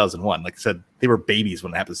in 2001. Like I said, they were babies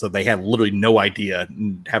when it happened, so they had literally no idea,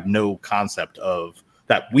 and have no concept of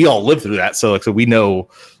that. We all lived through that, so like so we know.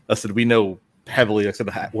 I said we know heavily. Like I said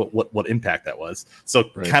what impact that was. So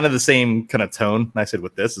kind of the same kind of tone. I said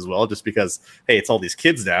with this as well, just because hey, it's all these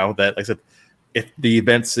kids now that like I said, if the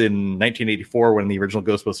events in 1984 when the original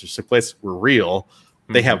Ghostbusters took place were real,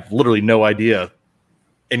 they have literally no idea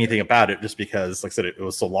anything about it, just because like I said it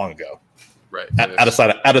was so long ago. Right. Out of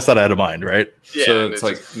sight, out of mind, right? Yeah, so it's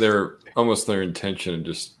like their intention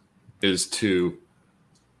just is to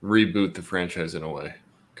reboot the franchise in a way,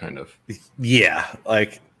 kind of. Yeah,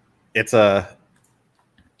 like it's a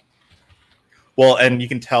well, and you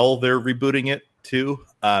can tell they're rebooting it too,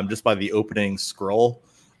 just by the opening scroll,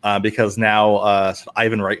 because now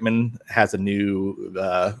Ivan Reitman has a new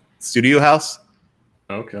studio house.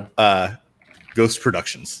 Okay. Ghost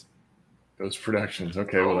Productions. Those productions.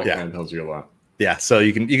 Okay, well that kind of tells you a lot. Yeah, so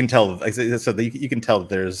you can tell. So you can tell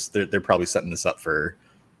that they're probably setting this up for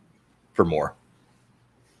more.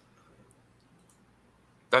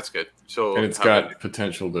 That's good. So and it's got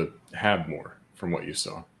potential to have more from what you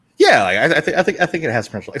saw. Yeah, like, I think it has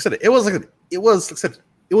potential. Like I said, it was a good.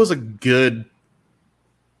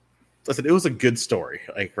 I said it was a good story.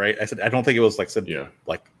 Like right, I said I don't think it was like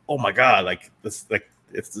like oh my god, like this like.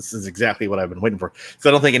 This is exactly what I've been waiting for. So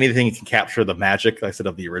I don't think anything can capture the magic, like I said,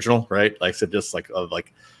 of the original, right? Like I said, just like of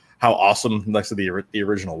like how awesome, like I said, the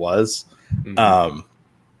original was. I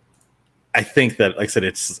think that, like I said,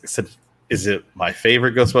 is it my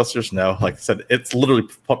favorite Ghostbusters? No, like I said, it's literally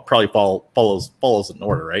probably follows in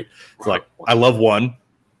order, right? So like I love 1.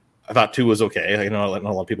 I thought 2 was okay. I know a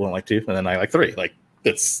lot of people don't like 2, and then I like 3. Like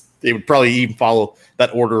it would probably even follow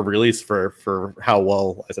that order of release for how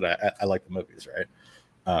well I said I like the movies, right?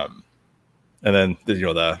 And then the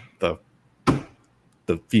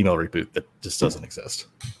female reboot that just doesn't exist.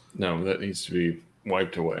 No, that needs to be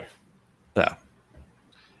wiped away. Yeah,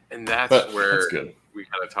 and that's where we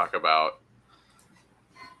kind of talk about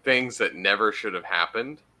things that never should have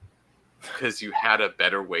happened because you had a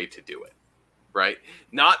better way to do it, right?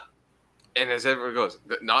 Not, and as everyone goes,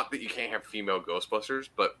 not that you can't have female Ghostbusters,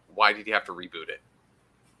 but why did you have to reboot it?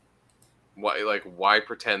 Why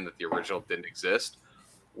pretend that the original didn't exist?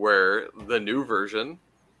 Where the new version,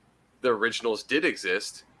 the originals did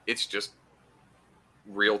exist. It's just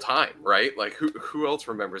real time, right? Like who else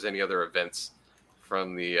remembers any other events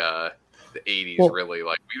from the 80s? Well, really,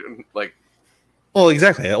 Well,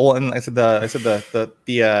 exactly. Well, and I said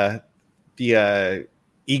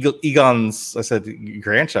Egon's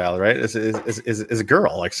grandchild, right? Is a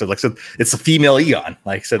girl. Like so, it's a female Egon.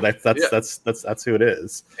 Like so, that's who it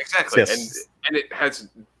is. Exactly, yes. and it has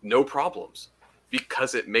no problems.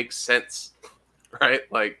 Because it makes sense, right?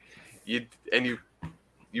 Like you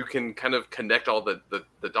can kind of connect all the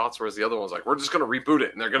dots, whereas the other one's like, we're just going to reboot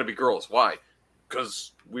it and they're going to be girls. Why?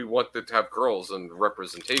 Because we want it to have girls and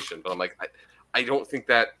representation. But I'm like, I don't think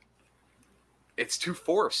that it's too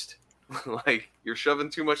forced. Like you're shoving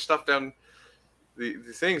too much stuff down the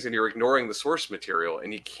things and you're ignoring the source material,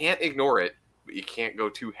 and you can't ignore it, but you can't go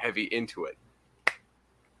too heavy into it.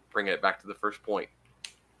 Bringing it back to the first point.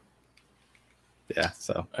 Yeah,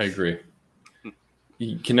 so I agree.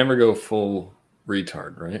 You can never go full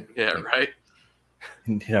retard, right? Yeah, right.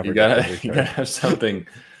 You gotta have something.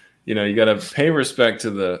 You gotta pay respect to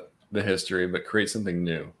the history, but create something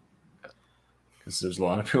new. Because there's a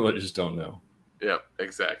lot of people that just don't know. Yeah,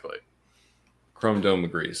 exactly. Chrome Dome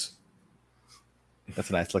agrees. That's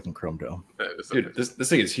a nice looking Chrome Dome. Dude, this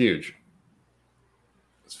thing is huge.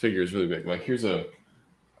 This figure is really big. Like here's a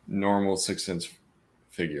normal 6-inch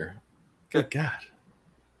figure. Good God.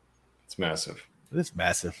 It's massive. It is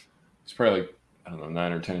massive. It's probably like, I don't know,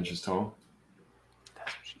 9 or 10 inches tall.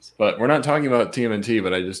 That's what she said. But we're not talking about TMNT,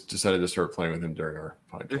 but I just decided to start playing with him during our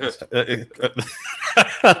podcast.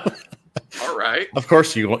 All right. Of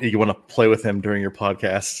course you want to play with him during your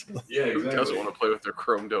podcast. Yeah, exactly. Who doesn't want to play with their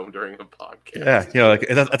Chrome Dome during a podcast? Yeah,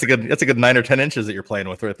 that's a good 9 or 10 inches that you're playing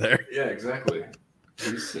with right there. Yeah, exactly.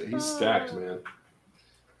 He's stacked, man.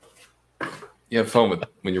 You have fun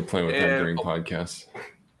when you're playing with him during podcasts.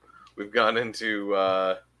 We've gone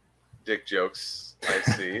into dick jokes, I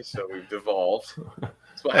see. So we've devolved.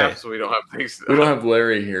 That's what happens when we don't have things. We don't have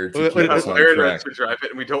Larry here to keep us on track. To drive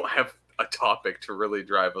it, and we don't have a topic to really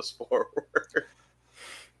drive us forward.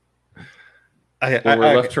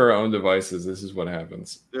 We're left to our own devices. This is what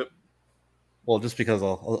happens. Yep. Well, just because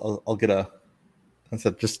I'll get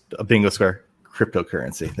just a bingo square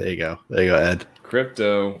cryptocurrency. There you go, Ed.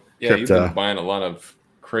 Crypto. Yeah, you've been buying a lot of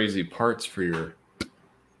crazy parts for your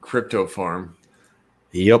crypto farm.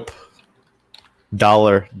 Yep.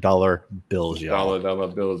 Dollar bills, y'all. Dollar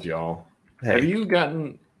bills, y'all. Hey. Have you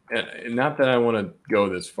gotten? Not that I want to go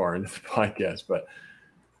this far into the podcast, but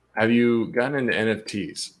have you gotten into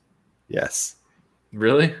NFTs? Yes.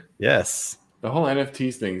 Really? Yes. The whole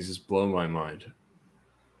NFTs thing is just blown my mind.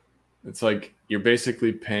 It's like you're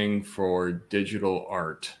basically paying for digital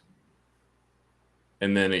art,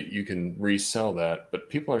 and then you can resell that. But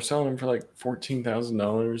people are selling them for like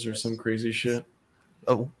 $14,000 or some crazy shit.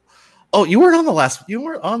 Oh, you weren't on the last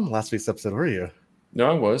week's episode, were you?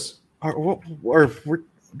 No, I was. Or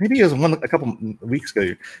maybe it was a couple weeks ago.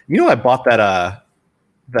 You know, I bought that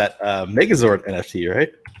Megazord NFT,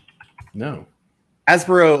 right? No.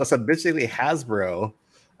 Hasbro. So basically, Hasbro.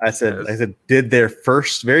 I said did their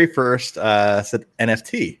very first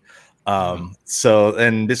NFT. So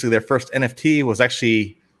and basically their first NFT was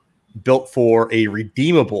actually built for a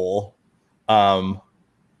redeemable Megazord.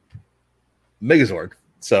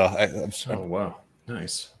 So oh wow,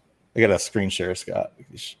 nice. I got a screen share, Scott.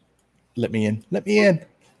 Let me in. But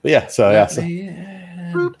yeah, so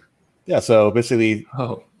so basically,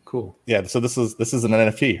 oh cool. Yeah, so this is an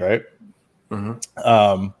NFT, right?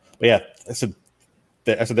 Mm-hmm. But yeah, I said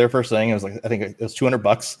their first thing. It was like I think it was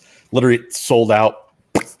 $200. Literally sold out.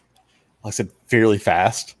 Like I said, fairly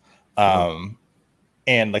fast. And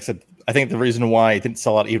like I said, I think the reason why it didn't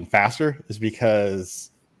sell out even faster is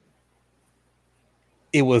because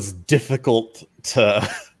it was difficult to.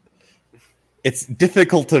 It's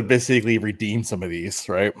difficult to basically redeem some of these,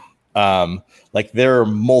 right? Like there are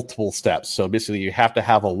multiple steps. So basically, you have to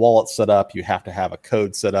have a wallet set up. You have to have a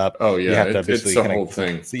code set up. Oh yeah, you have to it's the whole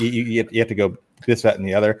thing. So you have to go this, that, and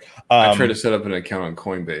the other. I tried to set up an account on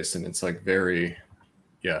Coinbase, and it's like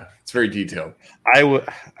it's very detailed.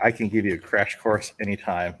 I can give you a crash course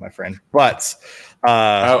anytime, my friend. But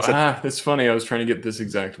that's funny. I was trying to get this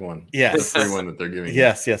exact one. Yes, the free one that they're giving.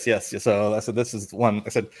 Yes. So I said this is one. I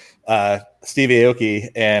said Steve Aoki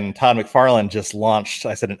and Todd McFarlane just launched.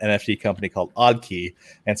 I said an NFT company called Oddkey,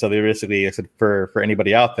 and so they basically, I said for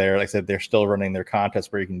anybody out there, like I said, they're still running their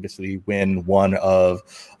contest where you can basically win one of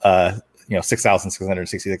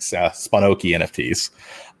 6,666 Spanoki NFTs.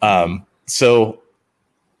 So.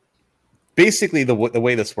 Basically, the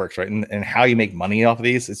way this works, right, and how you make money off of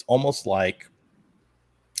these is almost like,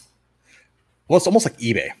 it's almost like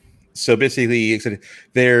eBay. So basically, you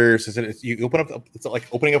open up, it's like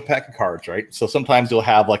opening up a pack of cards, right? So sometimes you'll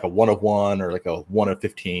have like a 1 of 1 or like a 1 of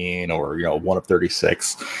 15 or 1 of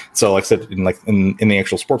 36. So like I said, in the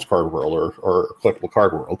actual sports card world or collectible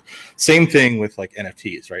card world, same thing with like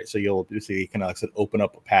NFTs, right? So you'll basically kind of like I said, open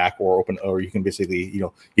up a pack or you can basically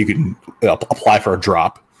you can apply for a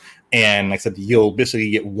drop. And like I said, you'll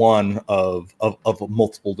basically get one of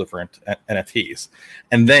multiple different NFTs.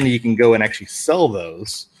 And then you can go and actually sell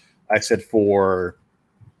those, I said, for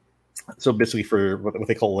what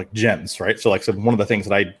they call like gems, right? So like I said, one of the things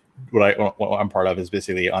that I'm part of is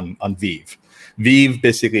basically on Vive. Vive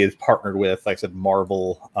basically is partnered with, like I said,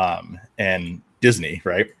 Marvel and Disney,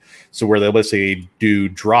 right? So where they'll basically do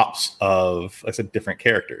drops of, like I said, different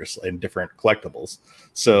characters and different collectibles.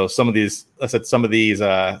 So some of these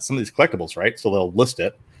collectibles, right? So they'll list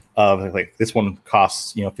it of like this one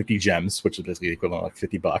costs 50 gems, which is basically equivalent like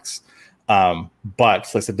 $50. But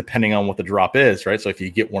like I said, depending on what the drop is, right? So if you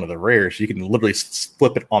get one of the rares, you can literally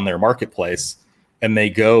flip it on their marketplace, and they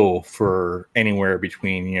go for anywhere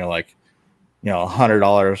between $100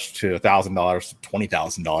 to $1,000 to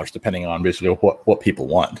 $20,000, depending on basically what people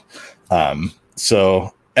want.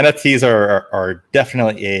 So NFTs are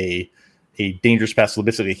definitely a dangerous path. So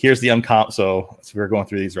basically, here's the uncommon. So we're going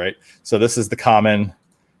through these, right? So this is the common,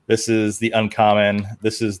 this is the uncommon,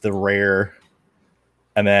 this is the rare,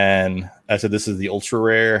 and then I said this is the ultra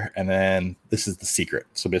rare, and then this is the secret.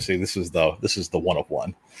 So basically, this is the 1 of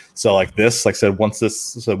 1. So like this, like I said, once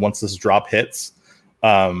this drop hits,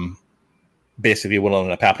 basically what will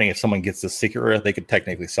end up happening if someone gets this secret rare, they could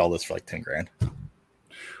technically sell this for like 10 grand,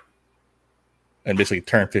 and basically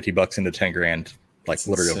turn $50 into 10 grand, like it's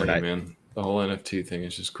literally insane, overnight. Man, the whole NFT thing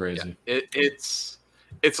is just crazy. Yeah, it's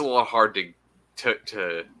a lot hard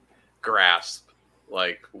to grasp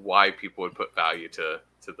like why people would put value to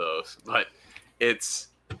those, but it's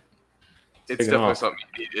definitely something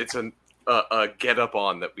you need. It's a get up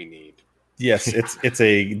on that we need. Yes, it's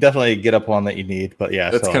a definitely a get up on that you need, but yeah,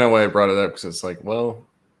 that's kind of why I brought it up, because it's like, well,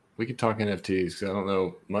 we could talk NFTs, because I don't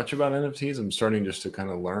know much about NFTs. I'm starting just to kind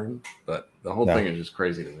of learn, but the whole thing is just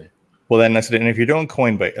crazy to me. Well, then I said, and if you're doing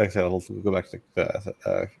Coinbase, like I said, we'll go back to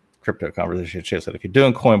the crypto conversation. I said, if you're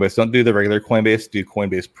doing Coinbase, don't do the regular Coinbase, do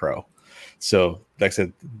Coinbase Pro. So, like I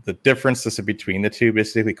said, the difference between the two,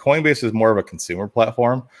 basically, Coinbase is more of a consumer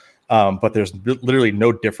platform. But there's literally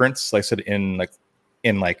no difference. Like I said, in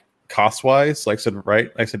cost wise, like I said, right?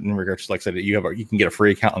 Like I said, in regards to, like I said, you can get a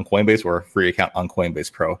free account on Coinbase or a free account on Coinbase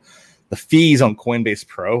Pro. The fees on Coinbase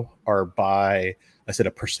Pro are by, I said,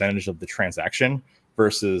 a percentage of the transaction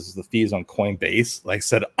versus the fees on Coinbase. Like I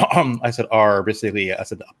said, are basically, a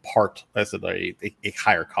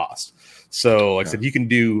higher cost. So like I said, you can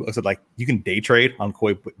day trade on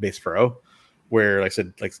Coinbase Pro, where like I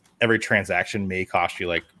said, like every transaction may cost you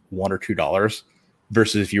like $1 or $2,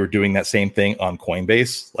 versus if you were doing that same thing on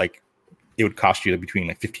Coinbase, like it would cost you between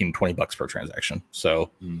like $15 and $20 per transaction. So,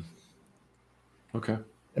 okay.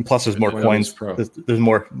 And plus, there's more coins. There's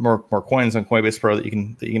more coins on Coinbase Pro that you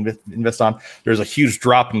can invest on. There's a huge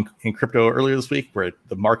drop in crypto earlier this week, where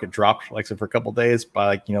the market dropped, like I said, for a couple of days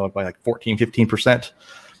by by 14-15%.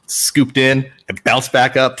 Scooped in and bounced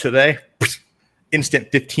back up today. Instant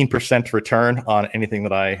 15% return on anything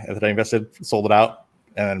that I invested. Sold it out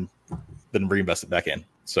and then reinvested back in.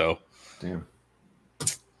 So, damn.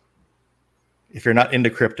 If you're not into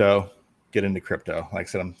crypto, get into crypto. Like I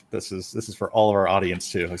said, this is for all of our audience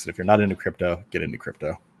too. Like I said, if you're not into crypto, get into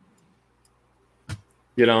crypto.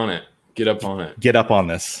 Get on it. Get up on it. Get up on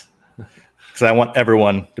this, because I want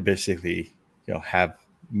everyone to basically, have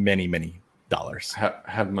many dollars.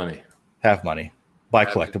 Have money. Have money. Buy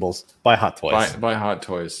collectibles. Buy hot toys. Buy hot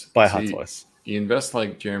toys. Hot toys. You invest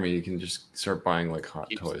like Jeremy, you can just start buying like hot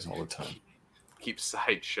toys all the time. Keep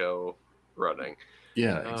Sideshow running.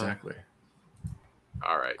 Yeah, exactly.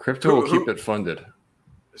 All right. Crypto will keep it funded.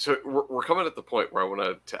 So we're coming at the point where I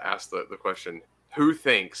wanted to ask the question: who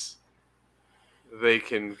thinks they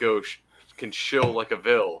can shill like a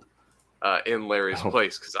Vill in Larry's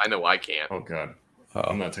place? Because I know I can't. Oh God,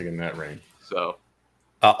 I'm not taking that reign. So,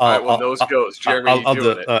 all right, when those goes, Jeremy, I'll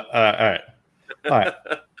doing do it. All right.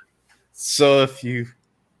 So if you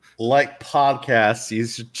like podcasts, you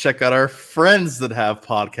should check out our friends that have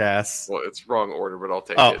podcasts. Well, it's wrong order, but I'll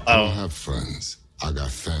take it. I don't have friends. I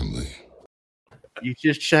got family. You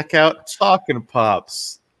just check out Talking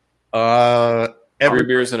Pops. 3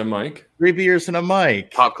 beers and a mic. 3 beers and a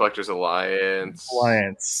mic. Pop Collectors Alliance.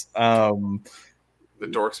 The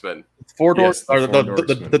Dorksmen. 4 dorks.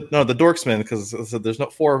 The Dorksmen, because there's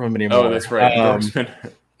not 4 of them anymore. Oh, that's right. Dorksmen.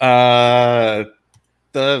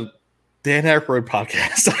 The Dan Aykroyd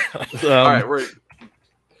podcast. All right, we're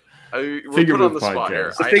put on the spot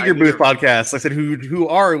here. The Figure Booth podcast. Like I said, who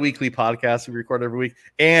are a weekly podcast we record every week,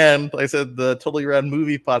 and like I said, the Totally Rad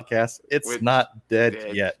Movie podcast. It's not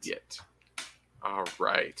dead yet. All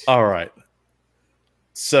right.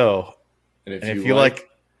 So, and if you like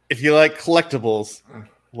collectibles,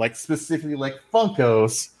 like specifically like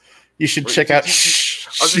Funkos, you should check out. I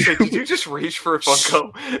was just saying, did you just reach for a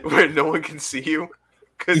Funko where no one can see you?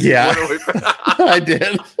 Yeah, I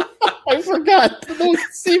did. I forgot. No one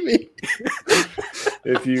can see me.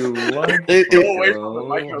 If you like, go away from the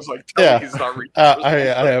mic. I was like, he's not reaching.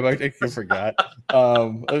 I forgot.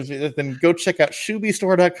 Then go check out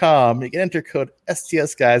ShoeBeStore.com. You can enter code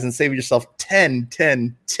STS guys and save yourself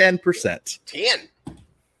 10%. 10.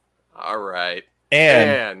 All right.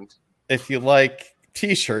 And if you like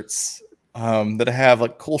T-shirts that have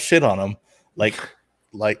like cool shit on them, like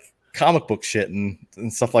comic book shit and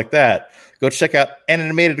stuff like that, go check out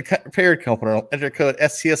Animated Apparel Company. Enter code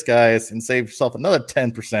STS guys and save yourself another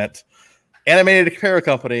 10%. Animated Apparel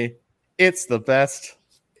Company. It's the best.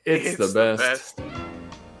 It's the best.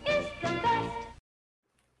 I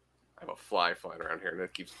have a fly flying around here and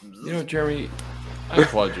it keeps. Jeremy, I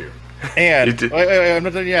applaud you. And wait, I'm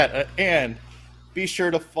not done yet. And be sure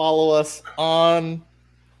to follow us on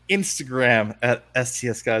Instagram at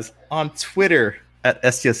STS guys, on Twitter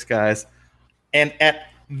at STS guys, and at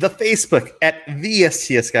the Facebook at the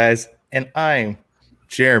STS guys. And I'm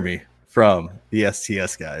Jeremy from the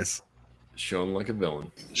STS guys. Show him like a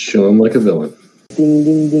villain. Show him like a villain. Ding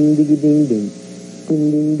ding ding ding ding ding ding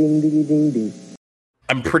ding ding ding ding ding.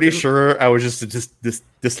 I'm pretty sure I was just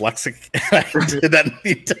dyslexic. I did that in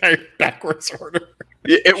the entire backwards order.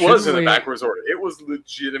 It was in the backwards order. It was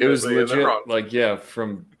legitimately. It was legit, in the front. like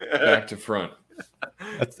from back to front.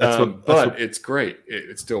 But it's great.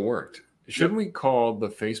 It still worked. Shouldn't we call the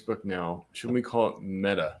Facebook now? Shouldn't we call it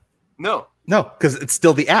Meta? No, because it's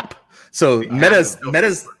still the app. So Meta's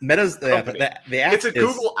the app. The app. It's a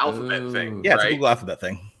Google Alphabet thing. Yeah, right? it's a Google Alphabet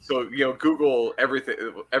thing. So Google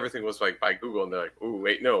everything was like by Google, and they're like, "Oh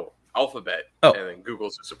wait, no, Alphabet," and then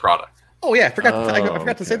Google's just a product. Oh yeah, I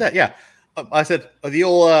forgot to say that. Yeah, I said the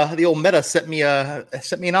old Meta sent me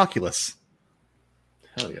an Oculus.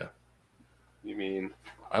 Hell yeah! You mean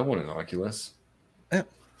I want an Oculus? Yeah.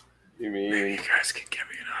 You mean You guys can give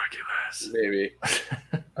me an Oculus. maybe?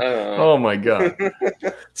 I don't know. Oh my god.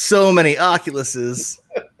 So many Oculuses.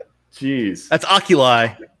 Jeez. That's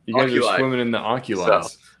oculi. You guys Oculi. are swimming in the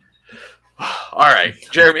Oculus. All right,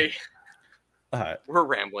 Jeremy, All right. we're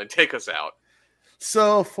rambling. Take us out.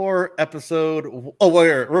 So for episode,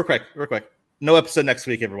 wait, real quick. No episode next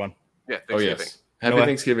week, everyone. Yeah, Oh Thanksgiving. yes. Happy what?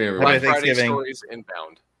 Thanksgiving, Happy everybody. Black Friday Thanksgiving. stories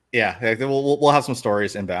inbound. Yeah, we'll have some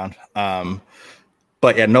stories inbound.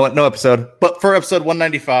 But yeah, no episode. But for episode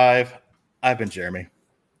 195, I've been Jeremy.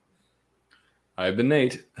 I've been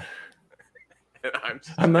Nate. And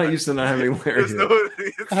I'm not used to not having Larry There's here. no-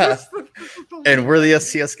 it's just- And we're the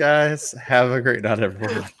STS guys. Have a great night,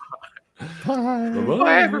 everyone. Bye.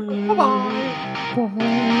 Bye, everyone.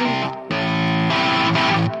 Bye-bye.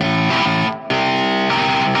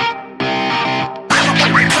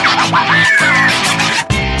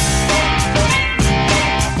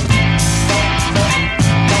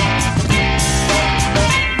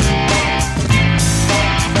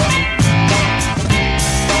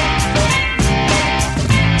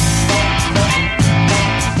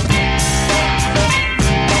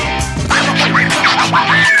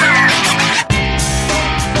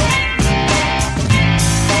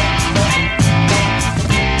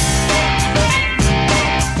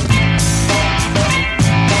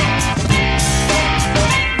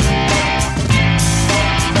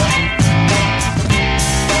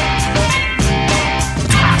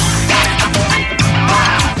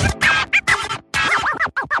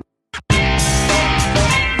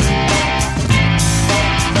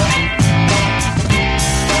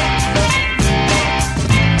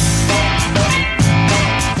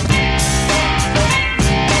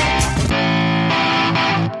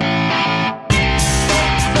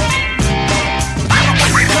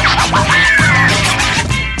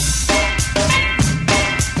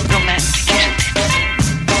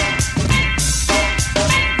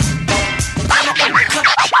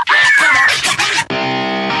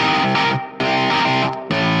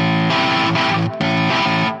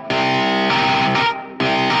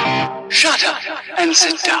 Shut up and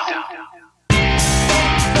sit down.